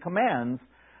seriously the commands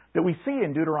that we see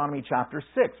in Deuteronomy chapter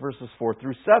 6, verses 4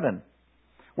 through 7,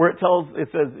 where it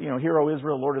says, Hear, O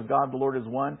Israel, the Lord is God, the Lord is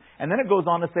one. And then it goes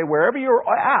on to say, wherever you're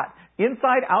at,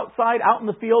 inside, outside, out in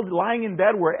the field, lying in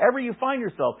bed, wherever you find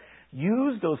yourself,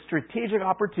 use those strategic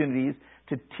opportunities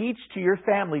to teach to your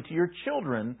family, to your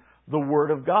children, the Word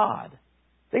of God.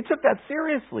 They took that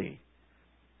seriously.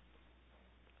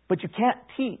 But you can't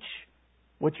teach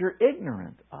what you're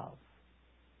ignorant of.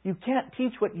 You can't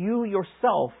teach what you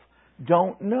yourself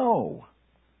don't know.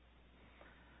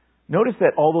 Notice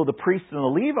that although the priests and the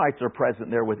Levites are present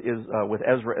there with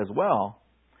Ezra as well,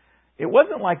 it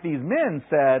wasn't like these men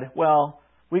said, well,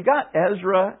 we got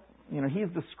Ezra,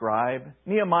 he's the scribe.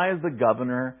 Nehemiah's the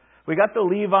governor. We got the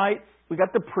Levites. We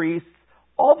got the priests.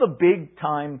 All the big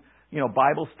time,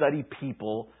 Bible study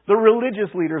people. The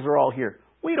religious leaders are all here.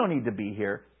 We don't need to be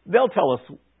here. They'll tell us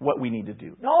what we need to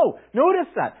do. No,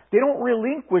 notice that. They don't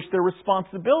relinquish their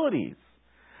responsibilities.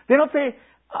 They don't say,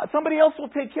 somebody else will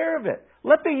take care of it.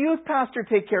 Let the youth pastor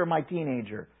take care of my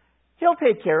teenager. He'll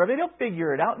take care of it. He'll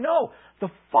figure it out. No, the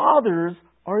fathers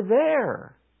are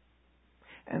there.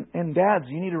 And dads,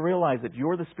 you need to realize that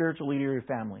you're the spiritual leader of your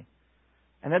family.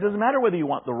 And that doesn't matter whether you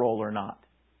want the role or not.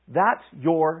 That's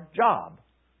your job.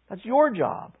 That's your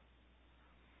job.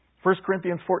 1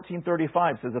 Corinthians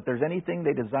 14:35 says, if there's anything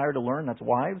they desire to learn, that's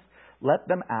wives, let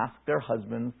them ask their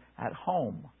husbands at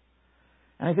home.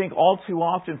 And I think all too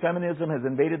often feminism has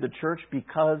invaded the church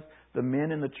because the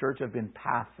men in the church have been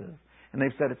passive. And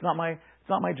they've said, it's not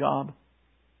my job.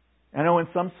 I know in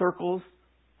some circles,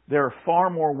 there are far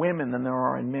more women than there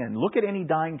are in men. Look at any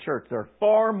dying church. There are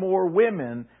far more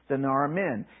women than there are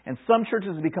men. And some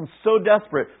churches have become so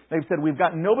desperate, they've said, we've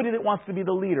got nobody that wants to be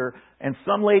the leader. And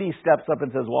some lady steps up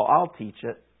and says, well, I'll teach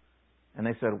it. And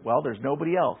they said, well, there's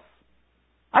nobody else.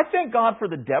 I thank God for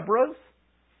the Deborahs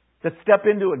that step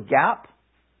into a gap.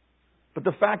 But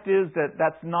the fact is that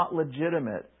that's not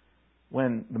legitimate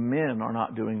when the men are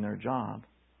not doing their job.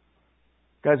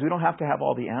 Guys, we don't have to have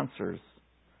all the answers.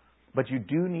 But you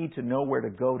do need to know where to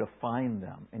go to find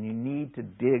them. And you need to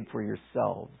dig for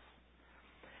yourselves.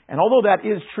 And although that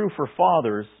is true for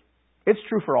fathers, it's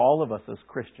true for all of us as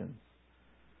Christians.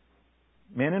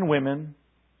 Men and women,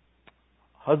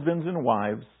 husbands and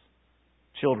wives,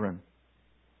 children.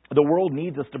 The world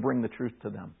needs us to bring the truth to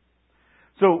them.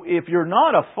 So if you're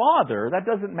not a father, that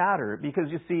doesn't matter. Because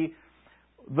you see,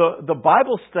 the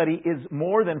Bible study is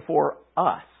more than for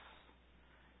us.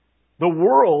 The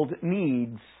world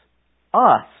needs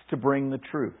us to bring the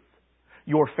truth.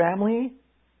 Your family,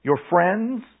 your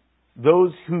friends,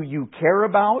 those who you care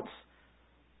about,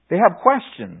 they have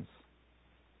questions.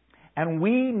 And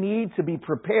we need to be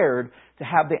prepared to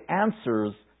have the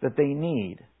answers that they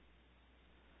need.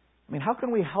 I mean, how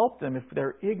can we help them if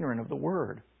they're ignorant of the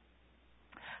Word?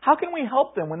 How can we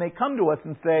help them when they come to us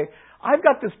and say, I've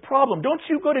got this problem. Don't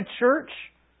you go to church?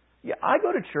 Yeah, I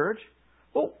go to church.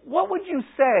 Well, what would you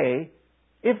say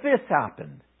if this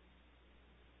happened?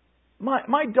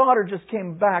 My daughter just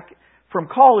came back from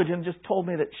college and just told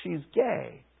me that she's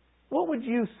gay. What would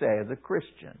you say as a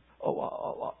Christian?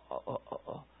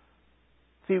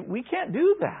 See, we can't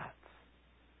do that.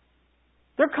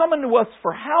 They're coming to us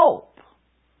for help.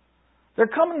 They're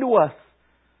coming to us.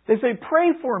 They say, pray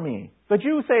for me. But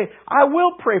you say, I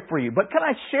will pray for you. But can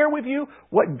I share with you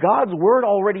what God's Word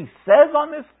already says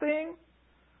on this thing?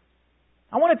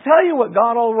 I want to tell you what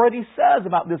God already says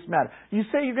about this matter. You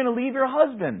say you're going to leave your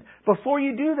husband. Before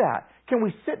you do that, can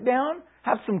we sit down,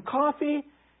 have some coffee,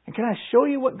 and can I show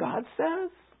you what God says?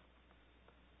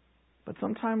 But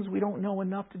sometimes we don't know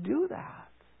enough to do that.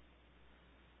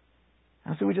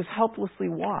 And so we just helplessly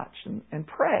watch and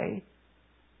pray,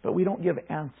 but we don't give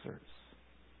answers.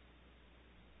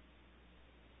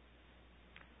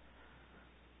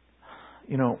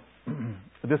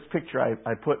 This picture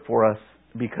I put for us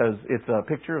because it's a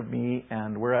picture of me,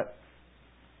 and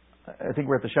I think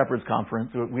we're at the Shepherds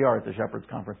Conference. We are at the Shepherds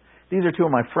Conference. These are two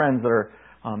of my friends that are,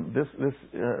 this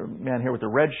man here with the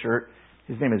red shirt,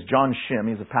 his name is John Shim.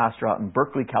 He's a pastor out in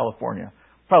Berkeley, California.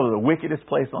 Probably the wickedest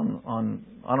place on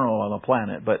I don't know, on the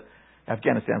planet, but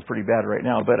Afghanistan's pretty bad right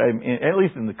now, but at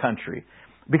least in the country.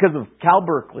 Because of Cal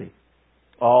Berkeley,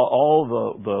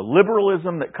 all the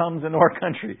liberalism that comes into our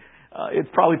country, it's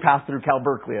probably passed through Cal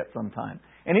Berkeley at some time.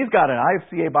 And he's got an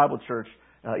IFCA Bible church,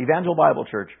 Evangel Bible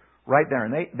Church, right there.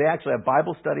 And they actually have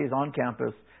Bible studies on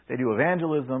campus. They do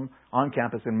evangelism on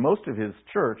campus. And most of his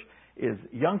church is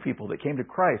young people that came to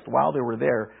Christ while they were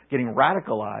there getting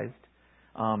radicalized.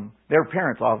 Their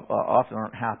parents often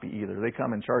aren't happy either. They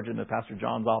come and charge into Pastor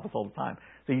John's office all the time.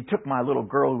 So he took my little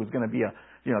girl who was going to be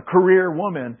a career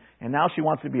woman, and now she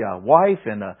wants to be a wife,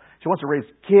 and she wants to raise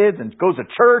kids and goes to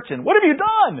church. And what have you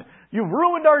done? You've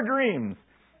ruined our dreams.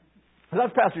 So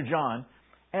that's Pastor John.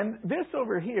 And this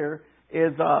over here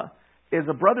is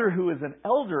a brother who is an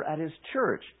elder at his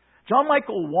church. John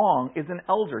Michael Wong is an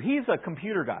elder. He's a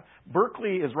computer guy.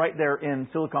 Berkeley is right there in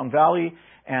Silicon Valley,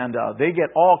 and they get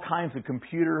all kinds of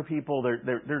computer people.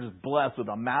 They're just blessed with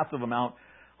a massive amount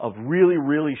of really,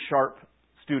 really sharp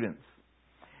students.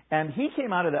 And he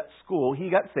came out of that school. He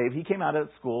got saved. He came out of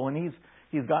that school, and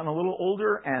he's gotten a little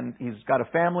older, and he's got a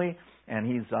family, and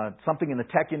he's something in the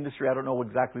tech industry. I don't know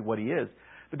exactly what he is.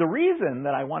 But the reason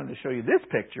that I wanted to show you this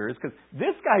picture is because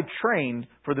this guy trained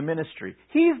for the ministry.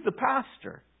 He's the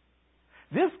pastor.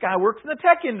 This guy works in the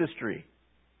tech industry.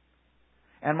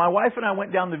 And my wife and I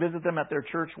went down to visit them at their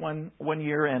church one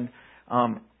year, and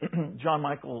John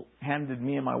Michael handed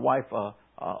me and my wife a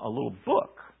little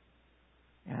book.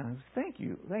 And I said,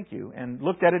 thank you. And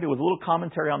looked at it. It was a little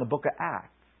commentary on the book of Acts.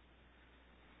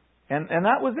 And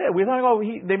that was it. We thought,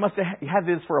 they must have had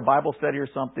this for a Bible study or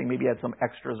something. Maybe he had some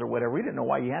extras or whatever. We didn't know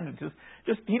why he handed it to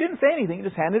us. He didn't say anything. He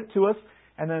just handed it to us.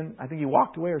 And then I think he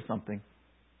walked away or something.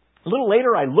 A little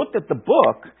later, I looked at the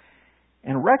book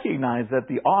and recognized that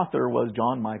the author was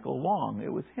John Michael Long.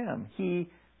 It was him. He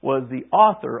was the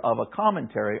author of a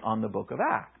commentary on the book of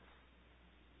Acts.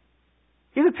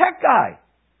 He's a tech guy.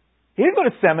 He didn't go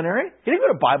to seminary. He didn't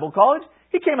go to Bible college.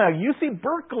 He came out of UC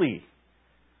Berkeley.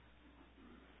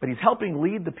 But he's helping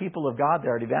lead the people of God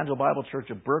there at Evangel Bible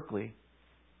Church of Berkeley.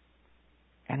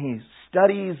 And he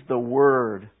studies the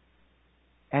Word.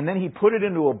 And then he put it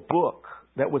into a book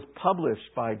that was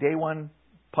published by Day One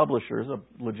Publishers,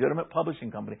 a legitimate publishing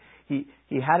company. He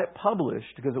had it published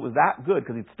because it was that good,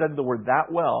 because he'd studied the Word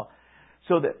that well,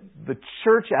 so that the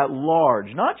church at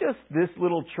large, not just this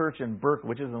little church in Berkeley,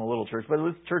 which isn't a little church, but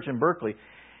this church in Berkeley,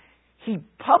 he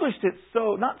published it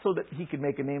not so that he could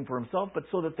make a name for himself, but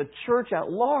so that the church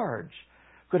at large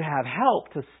could have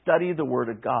help to study the Word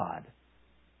of God.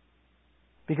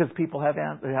 Because people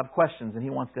have questions, and he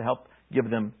wants to help give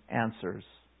them answers.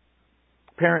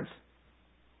 Parents,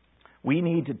 we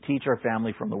need to teach our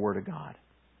family from the Word of God.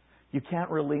 You can't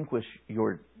relinquish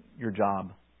your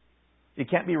job. It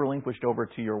can't be relinquished over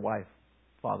to your wife,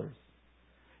 fathers.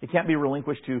 It can't be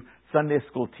relinquished to Sunday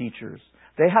school teachers.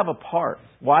 They have a part.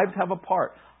 Wives have a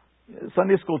part.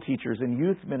 Sunday school teachers and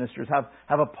youth ministers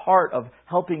have a part of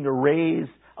helping to raise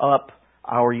up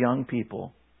our young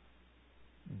people.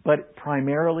 But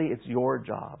primarily, it's your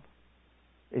job.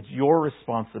 It's your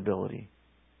responsibility.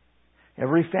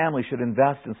 Every family should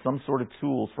invest in some sort of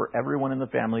tools for everyone in the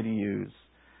family to use.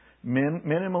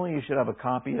 Minimally, you should have a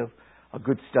copy of a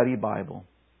good study Bible.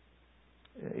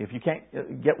 If you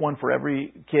can't get one for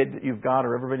every kid that you've got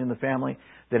or everybody in the family,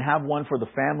 then have one for the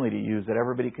family to use that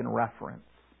everybody can reference.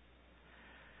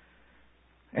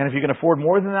 And if you can afford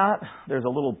more than that, there's a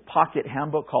little pocket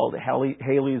handbook called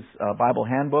Haley's Bible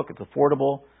Handbook. It's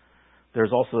affordable.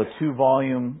 There's also a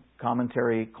 2-volume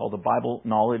commentary called the Bible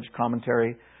Knowledge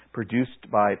Commentary, produced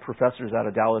by professors out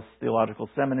of Dallas Theological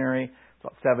Seminary.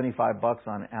 It's about $75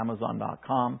 on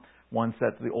Amazon.com. One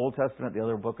set's the Old Testament, the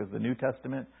other book is the New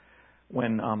Testament.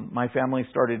 When my family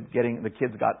started the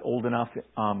kids got old enough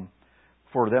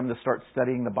for them to start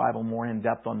studying the Bible more in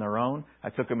depth on their own, I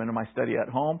took them into my study at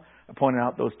home. I pointed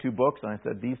out those 2 books, and I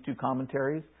said, these 2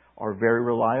 commentaries are very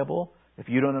reliable. If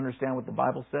you don't understand what the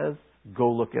Bible says,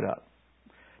 go look it up.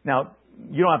 Now,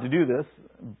 you don't have to do this,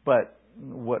 but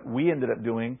what we ended up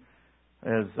doing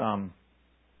is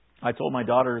I told my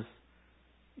daughters,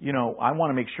 I want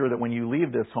to make sure that when you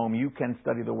leave this home, you can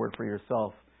study the Word for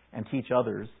yourself and teach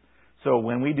others. So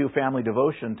when we do family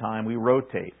devotion time, we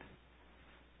rotate.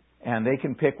 And they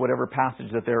can pick whatever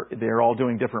passage that they're all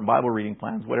doing different Bible reading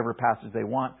plans, whatever passage they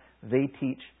want. They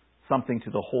teach something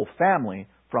to the whole family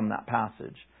from that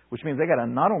passage, which means they got to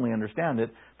not only understand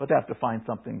it, but they have to find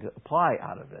something to apply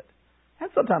out of it. And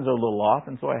sometimes they're a little off,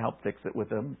 and so I help fix it with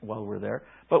them while we're there.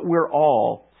 But we're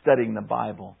all studying the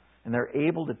Bible, and they're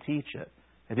able to teach it.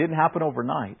 It didn't happen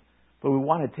overnight, but we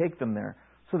want to take them there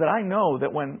so that I know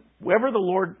that whenever the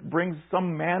Lord brings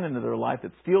some man into their life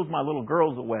that steals my little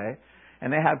girls away,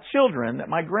 and they have children, that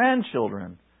my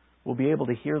grandchildren will be able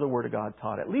to hear the Word of God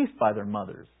taught, at least by their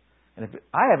mothers. And if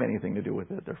I have anything to do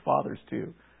with it, their fathers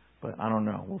too. But I don't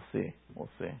know. We'll see. We'll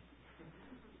see.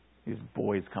 These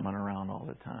boys coming around all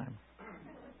the time.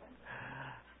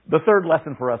 The third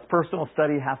lesson for us, personal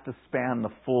study has to span the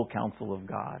full counsel of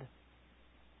God.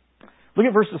 Look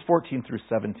at verses 14 through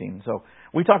 17. So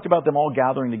we talked about them all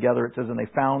gathering together. It says, and they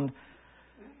found,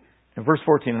 in verse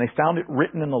 14, and they found it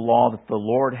written in the law that the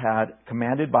Lord had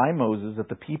commanded by Moses that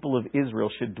the people of Israel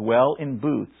should dwell in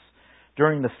booths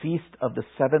during the feast of the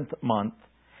 7th month,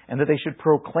 and that they should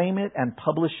proclaim it and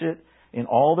publish it in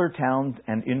all their towns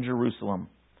and in Jerusalem.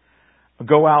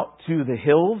 Go out to the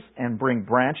hills and bring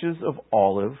branches of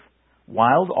olive,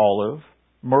 wild olive,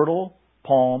 myrtle,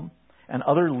 palm, and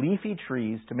other leafy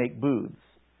trees to make booths,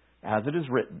 as it is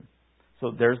written.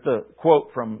 So there's the quote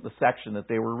from the section that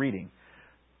they were reading.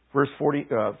 Verse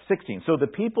 16. So the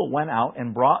people went out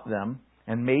and brought them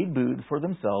and made booths for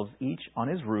themselves, each on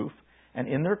his roof, and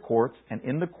in their courts, and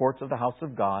in the courts of the house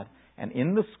of God, and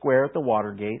in the square at the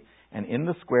water gate, and in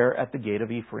the square at the gate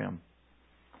of Ephraim.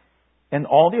 And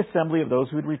all the assembly of those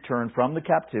who had returned from the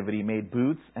captivity made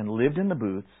booths and lived in the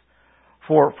booths.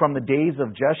 For from the days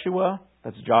of Joshua,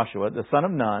 the son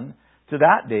of Nun, to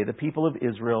that day the people of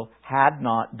Israel had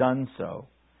not done so.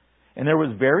 And there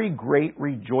was very great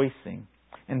rejoicing.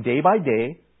 And day by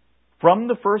day, from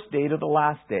the first day to the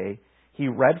last day, he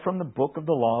read from the book of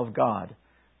the law of God.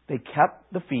 They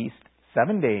kept the feast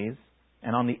 7 days,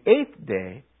 and on the 8th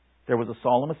day, there was a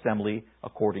solemn assembly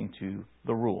according to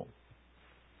the rule.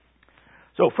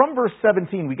 So from verse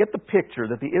 17, we get the picture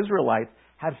that the Israelites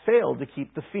had failed to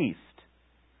keep the feast.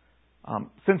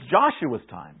 Since Joshua's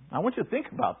time. I want you to think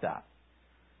about that.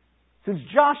 Since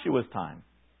Joshua's time,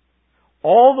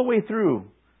 all the way through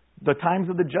the times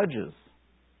of the judges,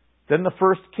 then the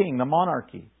first king, the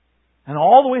monarchy, and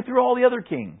all the way through all the other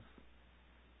kings,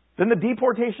 then the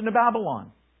deportation to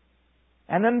Babylon,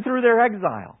 and then through their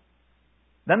exile.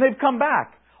 Then they've come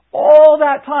back. All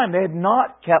that time they had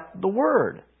not kept the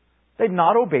word. They'd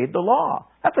not obeyed the law.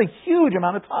 That's a huge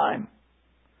amount of time.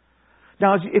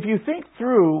 Now, if you think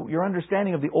through your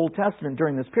understanding of the Old Testament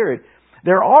during this period,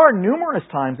 there are numerous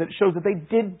times that it shows that they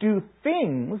did do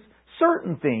things,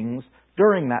 certain things,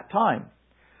 during that time.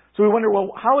 So we wonder,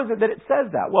 well, how is it that it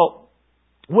says that? Well,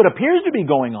 what appears to be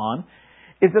going on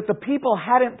is that the people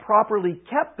hadn't properly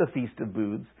kept the Feast of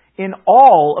Booths in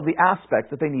all of the aspects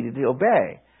that they needed to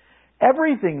obey.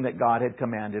 Everything that God had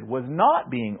commanded was not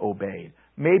being obeyed.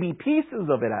 Maybe pieces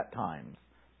of it at times,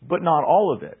 but not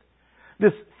all of it.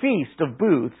 This Feast of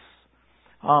Booths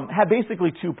had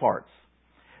basically two parts.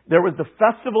 There was the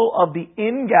festival of the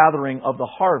ingathering of the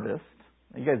harvest.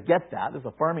 You guys get that. This is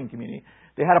a farming community.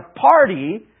 They had a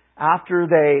party after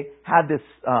they had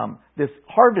this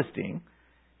harvesting.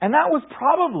 And that was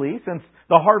probably, since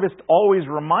the harvest always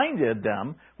reminded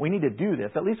them, we need to do this,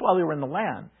 at least while they were in the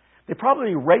land. They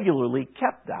probably regularly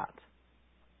kept that.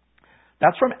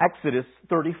 That's from Exodus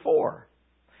 34.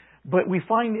 But we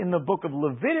find in the book of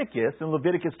Leviticus, in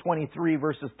Leviticus 23,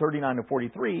 verses 39 to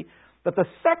 43, that the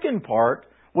second part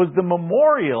was the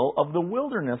memorial of the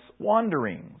wilderness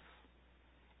wanderings.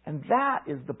 And that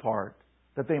is the part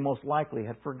that they most likely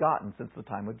had forgotten since the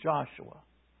time of Joshua.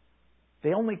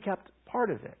 They only kept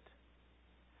part of it.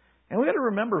 And we've got to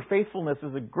remember, faithfulness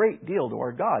is a great deal to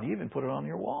our God. You even put it on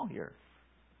your wall here.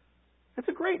 It's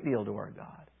a great deal to our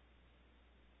God.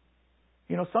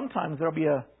 You know, sometimes there'll be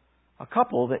a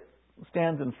couple that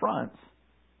stands in front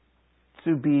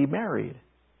to be married.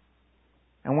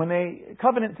 And when they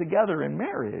covenant together in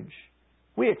marriage,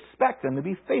 we expect them to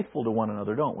be faithful to one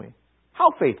another, don't we?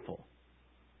 How faithful?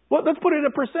 Well, let's put it in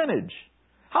a percentage.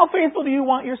 How faithful do you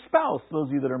want your spouse, those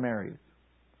of you that are married?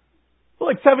 Well,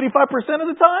 like 75% of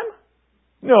the time?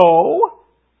 No.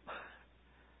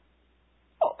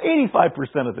 Oh,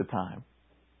 85% of the time.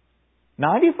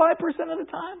 95% of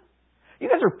the time? You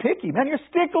guys are picky, man. You're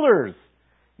sticklers.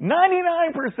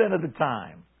 99% of the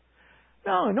time.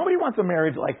 No, nobody wants a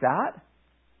marriage like that.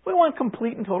 We want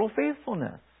complete and total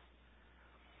faithfulness.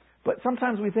 But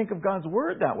sometimes we think of God's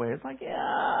Word that way. It's like,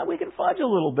 yeah, we can fudge a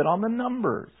little bit on the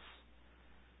numbers.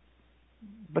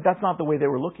 But that's not the way they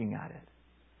were looking at it.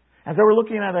 As they were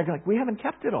looking at it, they're like, we haven't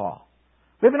kept it all.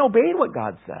 We haven't obeyed what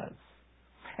God says.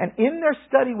 And in their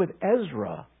study with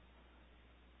Ezra,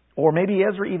 or maybe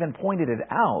Ezra even pointed it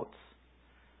out,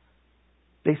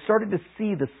 they started to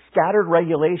see the scattered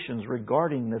regulations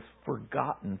regarding this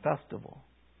forgotten festival.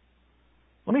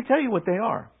 Let me tell you what they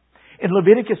are. In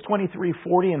Leviticus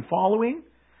 23:40 and following,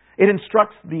 it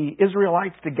instructs the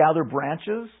Israelites to gather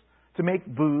branches to make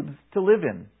booths to live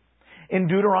in. In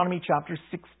Deuteronomy chapter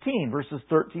 16, verses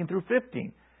 13 through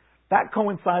 15, that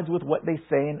coincides with what they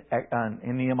say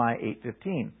in Nehemiah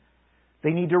 8:15.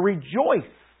 They need to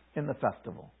rejoice in the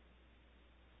festival.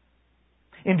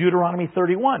 In Deuteronomy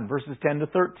 31, verses 10 to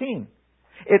 13,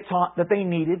 it taught that they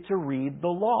needed to read the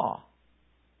law.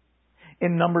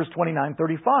 In Numbers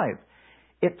 29:35,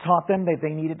 it taught them that they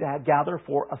needed to gather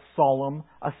for a solemn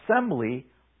assembly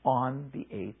on the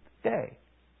 8th day.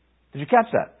 Did you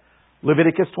catch that?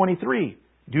 Leviticus 23,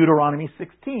 Deuteronomy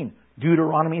 16,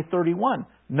 Deuteronomy 31,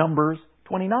 Numbers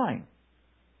 29.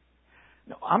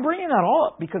 Now, I'm bringing that all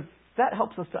up because that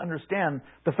helps us to understand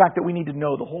the fact that we need to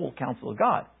know the whole counsel of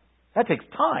God. That takes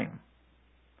time.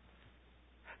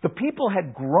 The people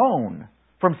had grown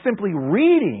from simply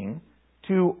reading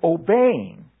to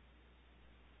obeying.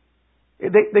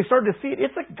 They started to see it.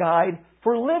 It's a guide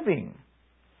for living.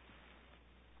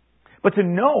 But to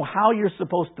know how you're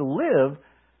supposed to live,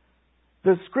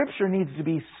 the Scripture needs to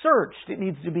be searched. It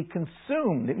needs to be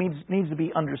consumed. It needs to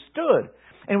be understood.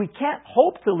 And we can't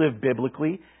hope to live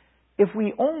biblically if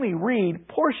we only read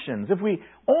portions, if we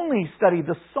only study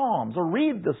the Psalms or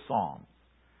read the Psalms.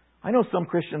 I know some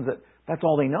Christians that's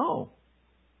all they know.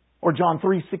 Or John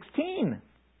 3:16.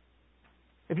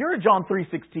 If you're a John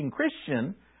 3:16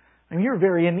 Christian, I mean, you're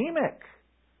very anemic.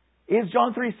 Is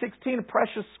John 3:16 a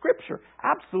precious Scripture?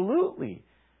 Absolutely.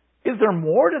 Is there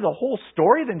more to the whole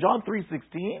story than John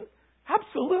 3:16?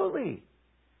 Absolutely.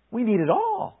 We need it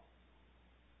all.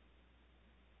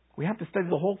 We have to study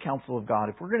the whole counsel of God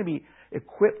if we're going to be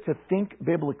equipped to think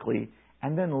biblically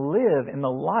and then live in the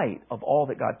light of all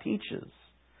that God teaches.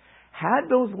 Had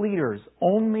those leaders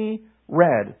only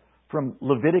read from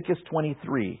Leviticus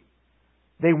 23,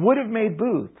 they would have made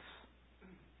booths,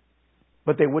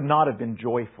 but they would not have been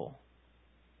joyful.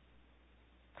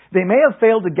 They may have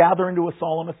failed to gather into a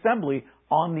solemn assembly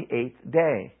on the 8th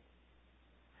day.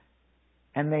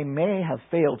 And they may have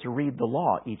failed to read the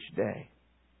law each day.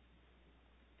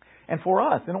 And for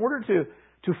us, in order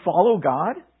to follow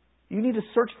God, you need to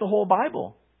search the whole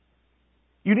Bible.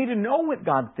 You need to know what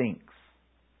God thinks,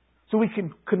 so we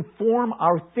can conform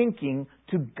our thinking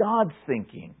to God's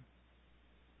thinking.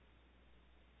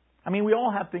 I mean, we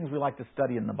all have things we like to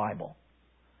study in the Bible.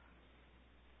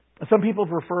 Some people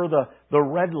prefer the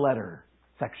red letter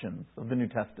sections of the New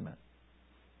Testament.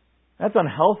 That's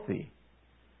unhealthy.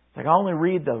 It's like, I only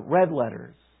read the red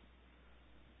letters.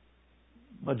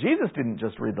 But Jesus didn't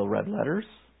just read the red letters.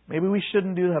 Maybe we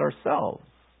shouldn't do that ourselves.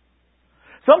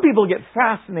 Some people get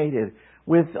fascinated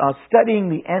with studying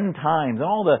the end times and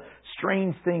all the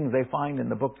strange things they find in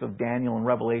the books of Daniel and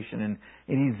Revelation and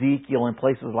in Ezekiel and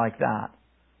places like that.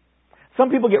 Some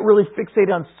people get really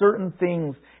fixated on certain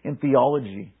things in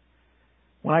theology.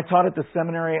 When I taught at the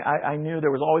seminary, I knew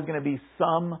there was always going to be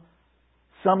some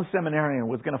seminarian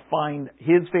was going to find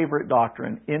his favorite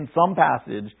doctrine in some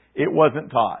passage it wasn't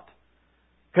taught.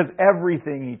 Because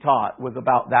everything he taught was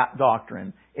about that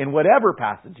doctrine in whatever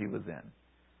passage he was in.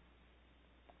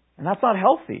 And that's not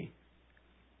healthy.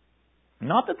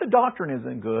 Not that the doctrine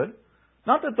isn't good.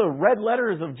 Not that the red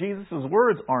letters of Jesus'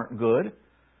 words aren't good.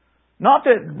 Not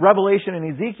that Revelation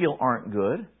and Ezekiel aren't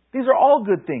good. These are all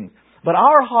good things. But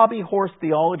our hobby horse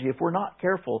theology, if we're not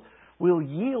careful, will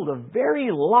yield a very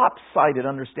lopsided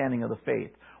understanding of the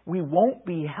faith. We won't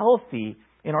be healthy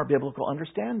in our biblical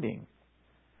understanding.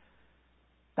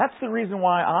 That's the reason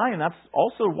why and that's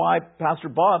also why Pastor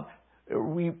Bob,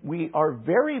 we are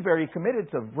very, very committed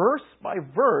to verse by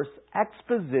verse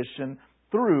exposition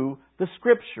through the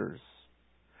Scriptures.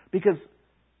 Because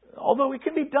although it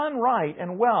can be done right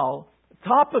and well,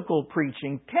 topical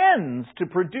preaching tends to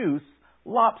produce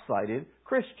lopsided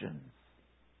Christians.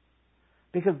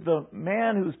 Because the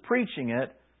man who's preaching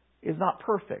it is not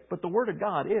perfect, but the Word of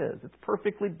God is. It's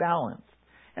perfectly balanced.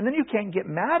 And then you can't get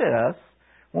mad at us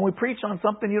when we preach on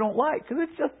something you don't like, because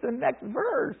it's just the next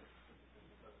verse.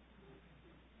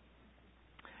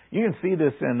 You can see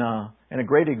this in a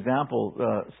great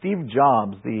example. Steve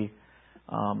Jobs,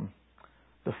 one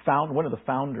of the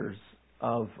founders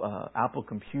of Apple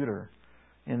Computer,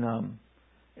 in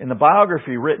the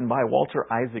biography written by Walter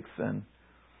Isaacson,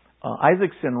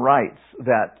 Isaacson writes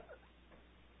that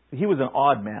he was an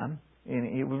odd man.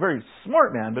 And he was a very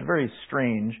smart man, but very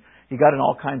strange. He got in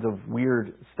all kinds of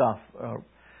weird stuff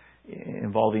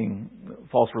involving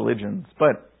false religions.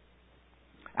 But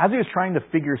as he was trying to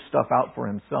figure stuff out for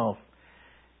himself,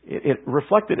 it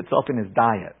reflected itself in his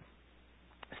diet.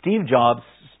 Steve Jobs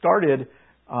started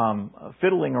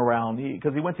fiddling around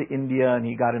because he went to India and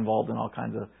he got involved in all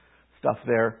kinds of stuff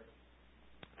there.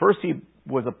 First, he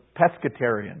was a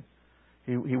pescatarian.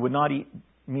 He would not eat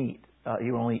meat.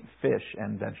 He would only eat fish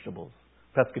and vegetables.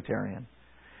 Pescatarian.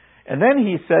 And then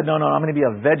he said, no, I'm going to be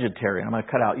a vegetarian. I'm going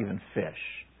to cut out even fish.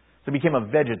 So he became a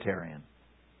vegetarian.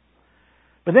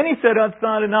 But then he said, that's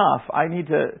not enough.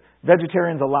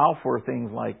 Vegetarians allow for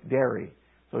things like dairy.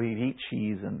 So he'd eat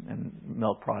cheese and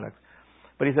milk products.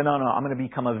 But he said, no, I'm going to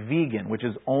become a vegan, which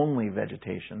is only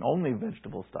vegetation, only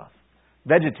vegetable stuff.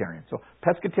 Vegetarian. So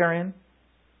pescatarian,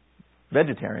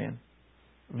 vegetarian,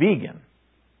 vegan.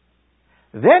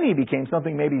 Then he became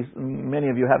something maybe many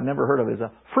of you have never heard of as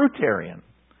a fruitarian.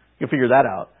 You'll figure that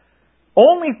out.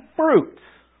 Only fruit.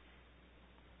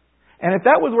 And if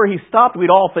that was where he stopped, we'd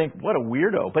all think, what a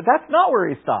weirdo. But that's not where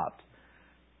he stopped.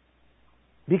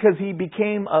 Because he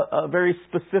became a very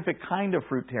specific kind of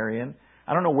fruitarian.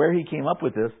 I don't know where he came up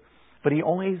with this, but he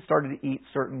only started to eat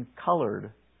certain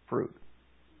colored fruit.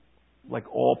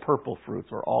 Like all purple fruits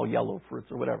or all yellow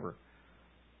fruits or whatever.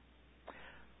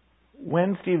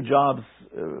 When Steve Jobs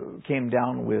came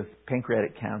down with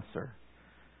pancreatic cancer,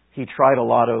 he tried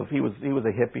he was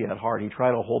a hippie at heart. He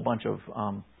tried a whole bunch of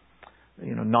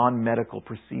non-medical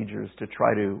procedures to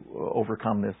try to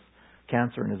overcome this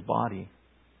cancer in his body.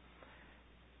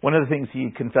 One of the things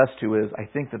he confessed to is, I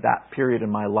think that period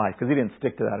in my life, because he didn't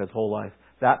stick to that his whole life,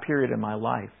 that period in my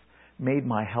life made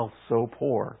my health so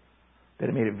poor that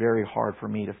it made it very hard for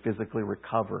me to physically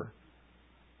recover,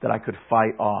 that I could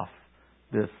fight off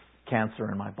this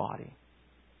cancer in my body.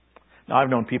 Now, I've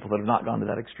known people that have not gone to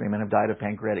that extreme and have died of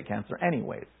pancreatic cancer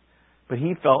anyways. But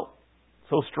he felt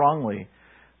so strongly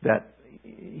that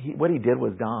what he did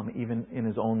was dumb, even in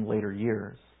his own later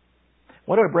years.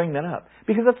 Why do I bring that up?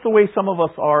 Because that's the way some of us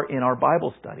are in our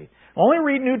Bible study. Only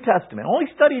read New Testament. Only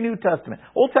study New Testament.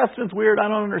 Old Testament's weird. I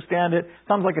don't understand it.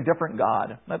 Sounds like a different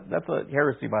God. That's a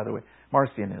heresy, by the way.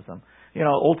 Marcionism.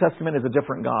 Old Testament is a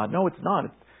different God. No, it's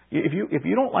not. If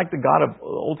you don't like the God of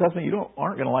Old Testament, you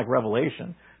aren't going to like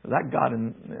Revelation. That God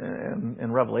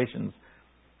in Revelation's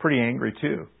pretty angry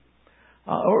too.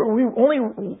 Or we only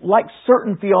like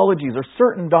certain theologies or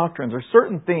certain doctrines or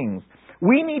certain things.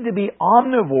 We need to be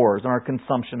omnivores in our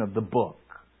consumption of the book.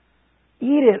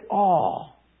 Eat it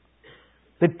all.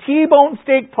 The T-bone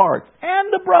steak parts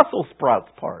and the Brussels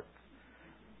sprouts parts.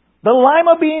 The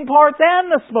lima bean parts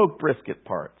and the smoked brisket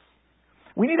parts.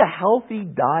 We need a healthy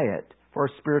diet for our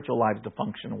spiritual lives to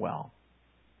function well.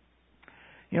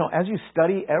 As you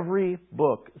study, every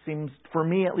book seems, for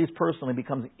me at least personally,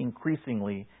 becomes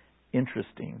increasingly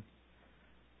interesting.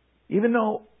 Even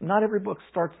though not every book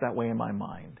starts that way in my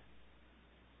mind.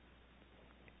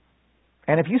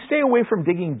 And if you stay away from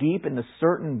digging deep into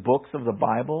certain books of the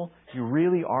Bible, you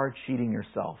really are cheating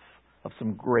yourself of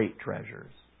some great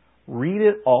treasures. Read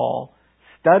it all,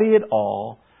 study it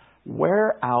all,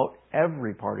 wear out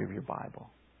every part of your Bible.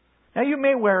 Now, you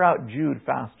may wear out Jude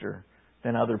faster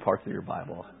than other parts of your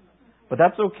Bible, but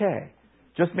that's okay.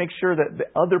 Just make sure that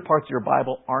the other parts of your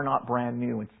Bible are not brand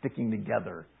new and sticking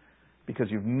together because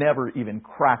you've never even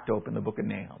cracked open the book of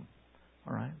Nahum.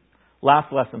 All right?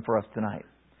 Last lesson for us tonight.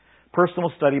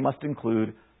 Personal study must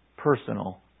include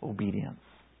personal obedience.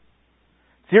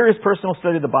 Serious personal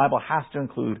study of the Bible has to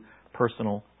include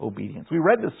personal obedience. We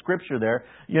read the scripture there.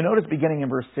 You notice beginning in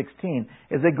verse 16,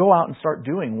 as they go out and start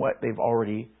doing what they've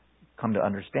already come to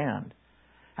understand.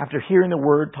 After hearing the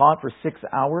word taught for 6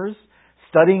 hours,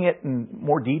 studying it in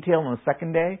more detail on the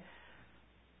second day,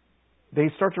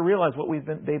 they start to realize what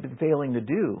they've been failing to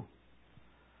do.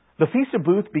 The Feast of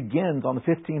Booths begins on the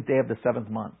 15th day of the 7th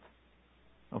month.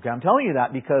 Okay, I'm telling you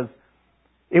that because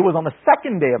it was on the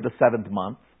second day of the 7th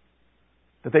month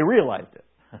that they realized it.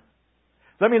 So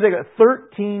that means they got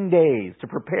 13 days to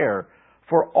prepare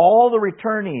for all the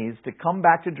returnees to come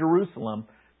back to Jerusalem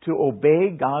to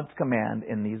obey God's command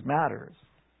in these matters.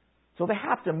 So they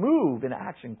have to move into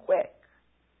action quick.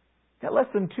 Got less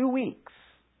than 2 weeks.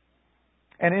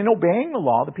 And in obeying the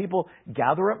law, the people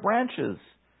gather up branches.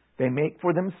 They make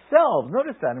for themselves,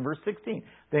 notice that in verse 16,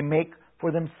 they make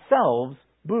for themselves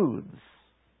booths.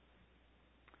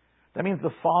 That means the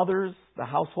fathers, the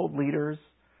household leaders,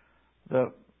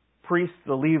 the priests,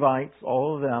 the Levites,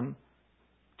 all of them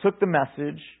took the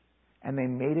message and they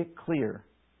made it clear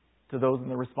to those in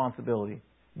the responsibility.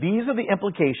 These are the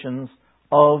implications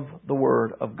of the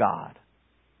Word of God.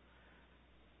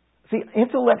 See,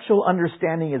 intellectual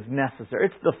understanding is necessary.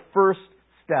 It's the first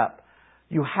step.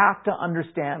 You have to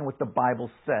understand what the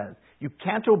Bible says. You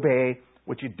can't obey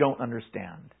what you don't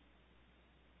understand.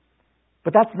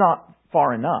 But that's not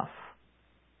far enough.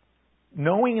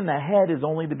 Knowing in the head is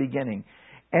only the beginning.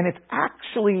 And it's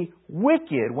actually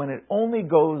wicked when it only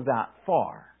goes that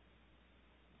far.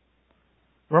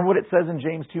 Remember what it says in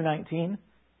James 2:19?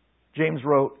 James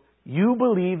wrote, "You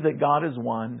believe that God is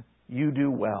one, you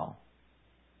do well.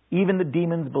 Even the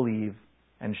demons believe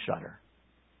and shudder."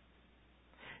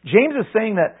 James is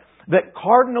saying that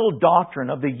cardinal doctrine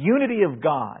of the unity of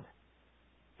God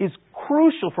is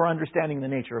crucial for understanding the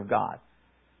nature of God.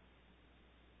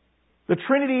 The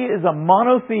Trinity is a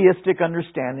monotheistic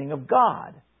understanding of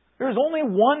God. There is only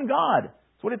one God.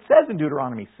 That's what it says in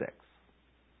Deuteronomy 6.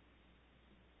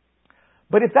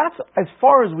 But if that's as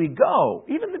far as we go,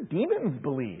 even the demons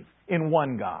believe in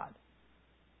one God.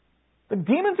 The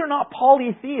demons are not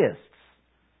polytheists.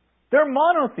 They're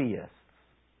monotheists.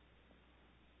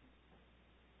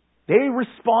 They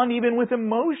respond even with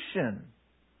emotion.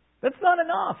 That's not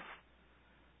enough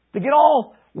to get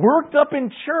all worked up in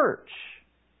church.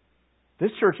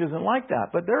 This church isn't like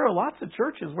that, but there are lots of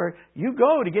churches where you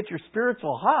go to get your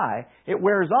spiritual high, it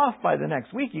wears off by the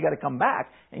next week. You got to come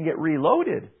back and get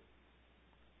reloaded.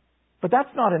 But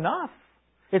that's not enough.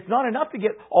 It's not enough to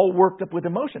get all worked up with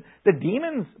emotion. The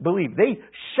demons believe. They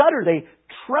shudder. They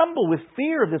tremble with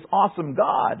fear of this awesome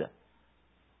God.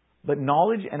 But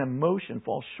knowledge and emotion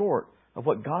fall short of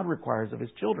what God requires of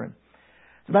His children.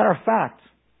 As a matter of fact,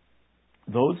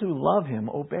 those who love Him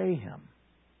obey Him.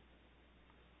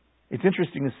 It's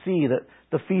interesting to see that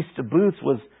the Feast of Booths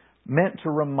was meant to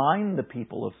remind the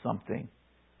people of something.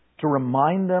 To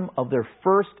remind them of their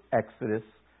first exodus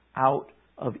out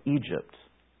of Egypt.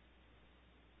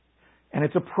 And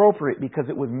it's appropriate because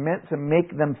it was meant to make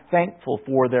them thankful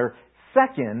for their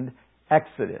second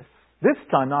Exodus. This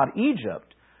time not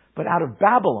Egypt, but out of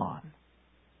Babylon.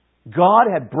 God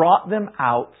had brought them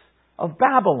out of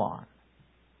Babylon.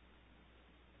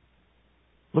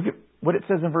 Look at what it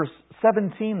says in verse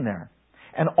 17 there.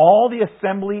 And all the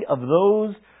assembly of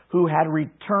those who had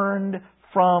returned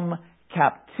from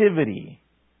captivity.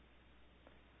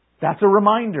 That's a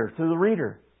reminder to the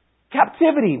reader.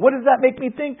 Captivity. What does that make me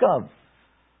think of?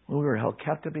 Well, we were held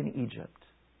captive in Egypt.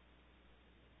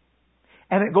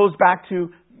 And it goes back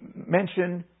to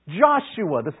mention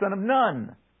Joshua, the son of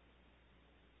Nun.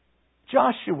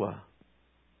 Joshua,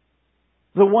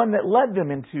 the one that led them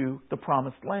into the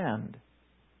promised land.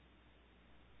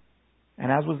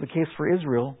 And as was the case for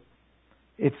Israel,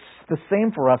 it's the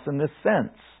same for us in this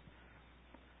sense.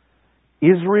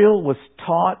 Israel was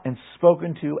taught and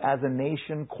spoken to as a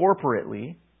nation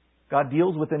corporately. God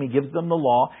deals with them. He gives them the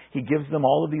law. He gives them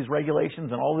all of these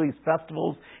regulations and all of these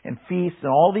festivals and feasts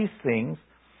and all these things.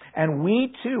 And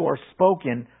we too are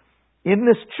spoken in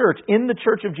this church, in the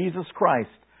church of Jesus Christ.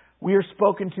 We are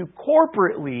spoken to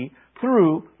corporately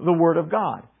through the Word of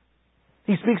God.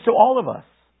 He speaks to all of us.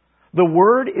 The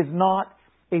Word is not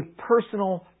a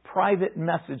personal, private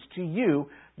message to you.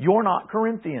 You're not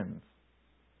Corinthians.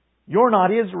 You're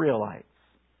not Israelites.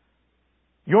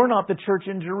 You're not the church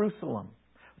in Jerusalem.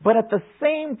 But at the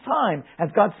same time, as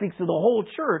God speaks to the whole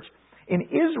church, in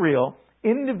Israel,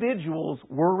 individuals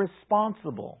were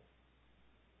responsible.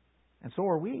 And so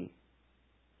are we.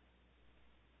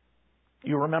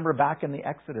 You remember back in the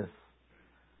Exodus,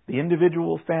 the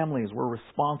individual families were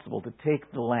responsible to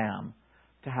take the lamb,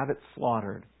 to have it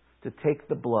slaughtered, to take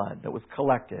the blood that was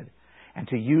collected, and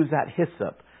to use that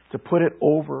hyssop to put it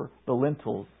over the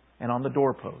lintels and on the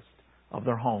doorpost of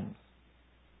their homes.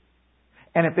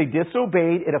 And if they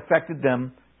disobeyed, it affected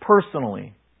them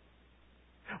personally.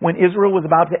 When Israel was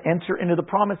about to enter into the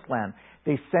promised land,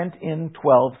 they sent in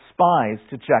 12 spies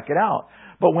to check it out.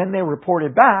 But when they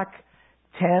reported back,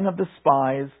 10 of the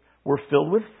spies were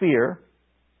filled with fear,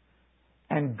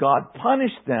 and God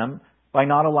punished them by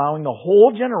not allowing the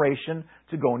whole generation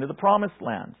to go into the promised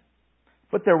land.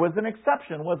 But there was an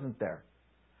exception, wasn't there?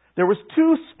 There was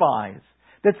 2 spies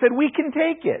that said, we can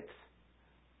take it.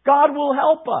 God will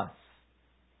help us.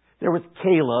 There was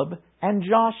Caleb and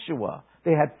Joshua.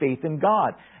 They had faith in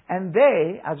God. And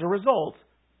they, as a result,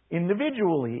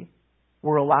 individually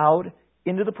were allowed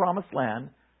into the promised land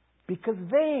because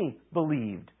they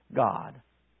believed God.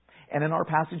 And in our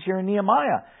passage here in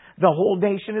Nehemiah, the whole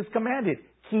nation is commanded,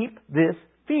 keep this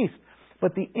feast.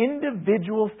 But the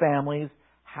individual families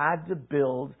had to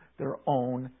build their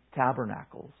own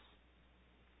tabernacles.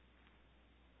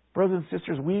 Brothers and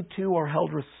sisters, we too are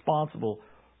held responsible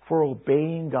for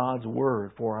obeying God's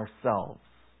Word for ourselves.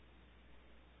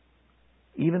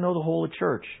 Even though the whole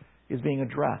church is being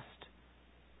addressed.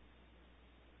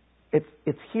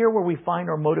 It's here where we find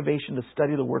our motivation to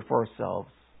study the Word for ourselves.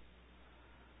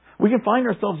 We can find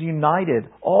ourselves united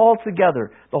all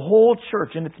together, the whole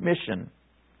church in its mission.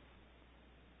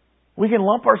 We can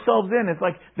lump ourselves in. It's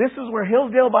like, this is where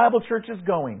Hillsdale Bible Church is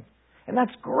going. And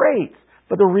that's great.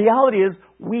 But the reality is,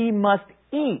 we must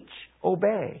each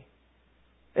obey.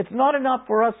 It's not enough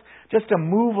for us just to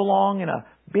move along in a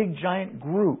big giant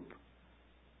group.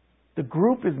 The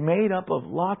group is made up of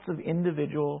lots of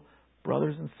individual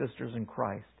brothers and sisters in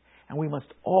Christ. And we must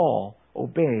all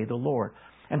obey the Lord.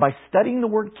 And by studying the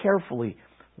Word carefully,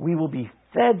 we will be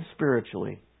fed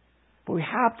spiritually. But we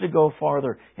have to go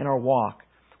farther in our walk.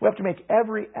 We have to make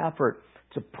every effort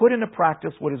to put into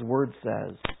practice what His Word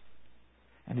says.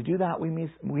 And to do that,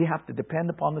 we have to depend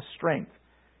upon the strength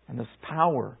and this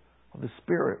power of the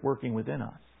Spirit working within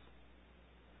us.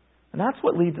 And that's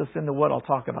what leads us into what I'll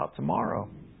talk about tomorrow.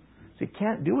 So you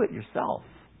can't do it yourself.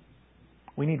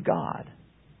 We need God.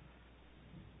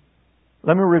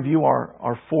 Let me review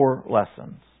our 4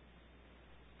 lessons.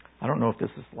 I don't know if this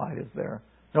slide is there.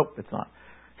 Nope, it's not.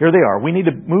 Here they are. We need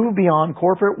to move beyond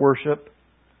corporate worship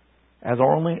as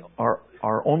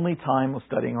our only time of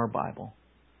studying our Bible.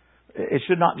 It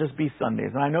should not just be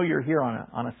Sundays. And I know you're here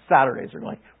on a Saturdays. You're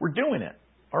like, we're doing it.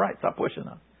 All right, stop pushing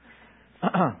us.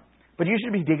 But you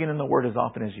should be digging in the Word as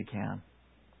often as you can.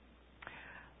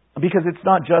 Because it's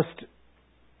not just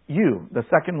you. The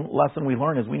second lesson we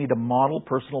learn is we need to model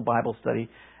personal Bible study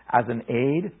as an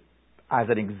aid, as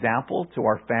an example to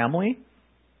our family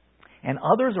and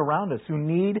others around us who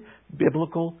need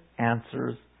biblical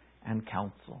answers and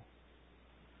counsel.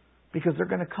 Because they're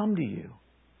going to come to you.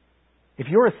 If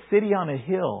you're a city on a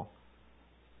hill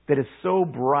that is so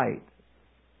bright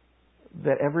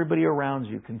that everybody around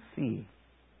you can see,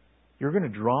 you're going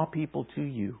to draw people to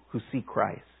you who see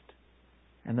Christ.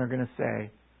 And they're going to say,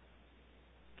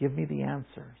 give me the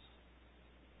answers.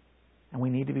 and we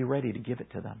need to be ready to give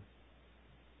it to them.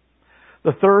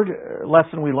 The third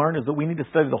lesson we learned is that we need to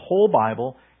study the whole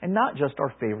Bible and not just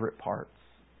our favorite parts.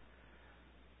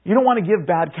 You don't want to give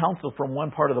bad counsel from one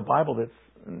part of the Bible that's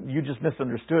you just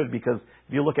misunderstood, because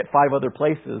if you look at 5 other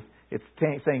places, it's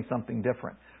saying something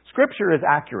different. Scripture is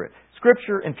accurate.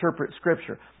 Scripture interprets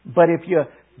Scripture. But if you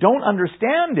don't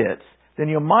understand it, then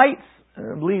you might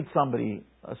lead somebody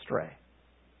astray.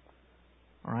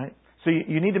 All right? So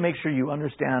you need to make sure you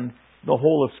understand the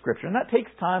whole of Scripture. And that takes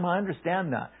time, I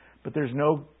understand that. But there's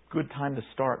no good time to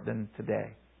start than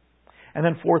today. And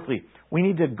then fourthly, we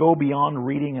need to go beyond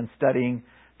reading and studying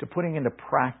to putting into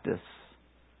practice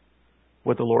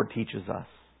what the Lord teaches us.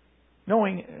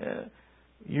 Knowing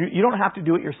you don't have to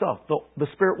do it yourself. The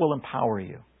Spirit will empower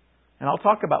you. And I'll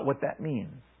talk about what that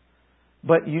means.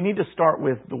 But you need to start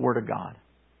with the Word of God.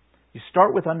 You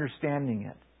start with understanding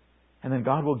it. And then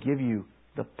God will give you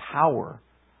the power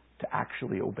to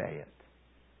actually obey it.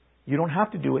 You don't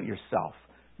have to do it yourself.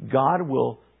 God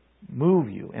will move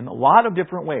you in a lot of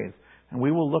different ways. And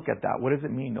we will look at that. What does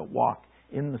it mean to walk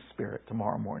in the Spirit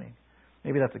tomorrow morning?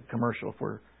 Maybe that's a commercial if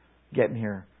we're getting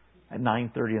here at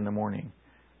 9:30 in the morning.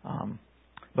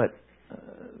 But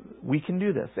we can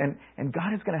do this. And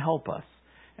God is going to help us.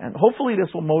 And hopefully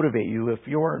this will motivate you. If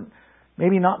you're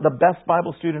maybe not the best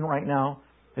Bible student right now,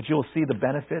 that you'll see the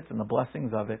benefits and the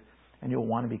blessings of it. And you'll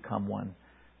want to become one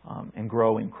and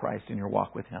grow in Christ in your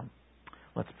walk with Him.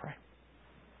 Let's pray.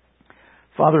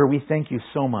 Father, we thank you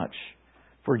so much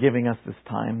for giving us this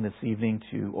time this evening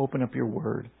to open up your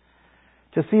Word,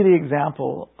 to see the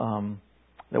example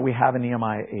that we have in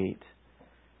Nehemiah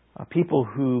 8. People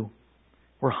who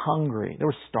were hungry. They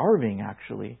were starving,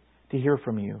 actually, to hear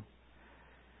from you.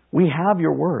 We have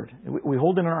your Word. We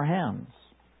hold it in our hands.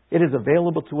 It is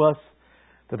available to us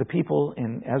that the people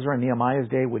in Ezra and Nehemiah's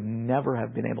day would never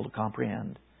have been able to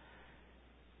comprehend.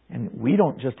 And we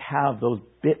don't just have those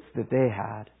bits that they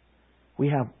had. We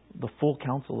have the full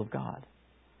counsel of God.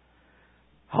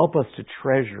 Help us to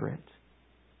treasure it.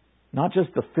 Not just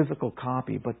the physical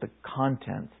copy, but the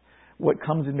content. What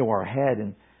comes into our head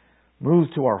and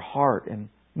moves to our heart and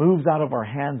moves out of our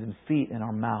hands and feet and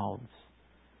our mouths.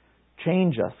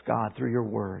 Change us, God, through your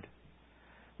Word.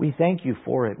 We thank you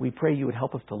for it. We pray you would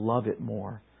help us to love it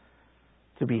more,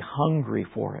 to be hungry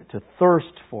for it, to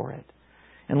thirst for it.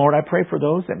 And Lord, I pray for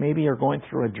those that maybe are going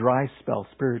through a dry spell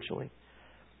spiritually.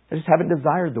 They just haven't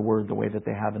desired the Word the way that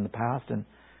they have in the past. And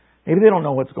maybe they don't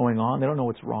know what's going on. They don't know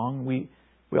what's wrong. We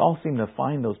all seem to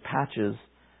find those patches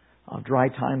of dry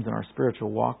times in our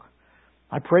spiritual walk.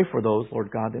 I pray for those,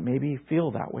 Lord God, that maybe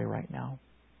feel that way right now.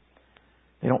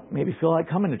 They don't maybe feel like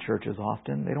coming to church as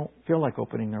often. They don't feel like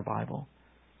opening their Bible.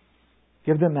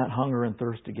 Give them that hunger and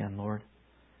thirst again, Lord.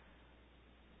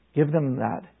 Give them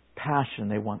that passion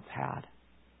they once had.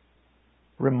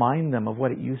 Remind them of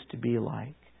what it used to be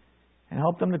like. And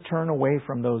help them to turn away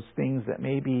from those things that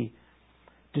may be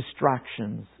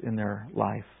distractions in their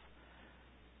life.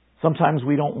 Sometimes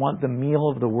we don't want the meal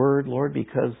of the Word, Lord,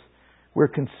 because we're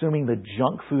consuming the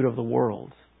junk food of the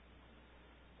world.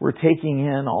 We're taking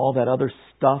in all that other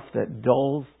stuff that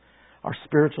dulls our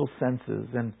spiritual senses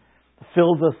and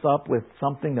fills us up with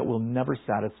something that will never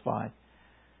satisfy.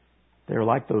 They're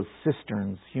like those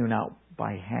cisterns hewn out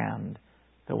by hand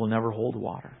that will never hold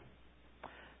water.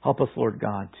 Help us, Lord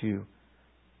God, to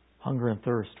hunger and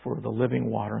thirst for the living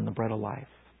water and the bread of life.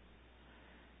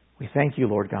 We thank you,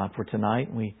 Lord God, for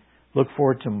tonight. We look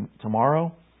forward to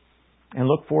tomorrow and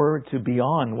look forward to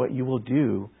beyond what you will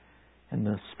do and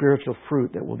the spiritual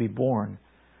fruit that will be born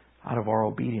out of our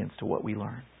obedience to what we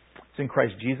learn. It's in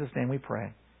Christ Jesus' name we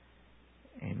pray.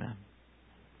 Amen.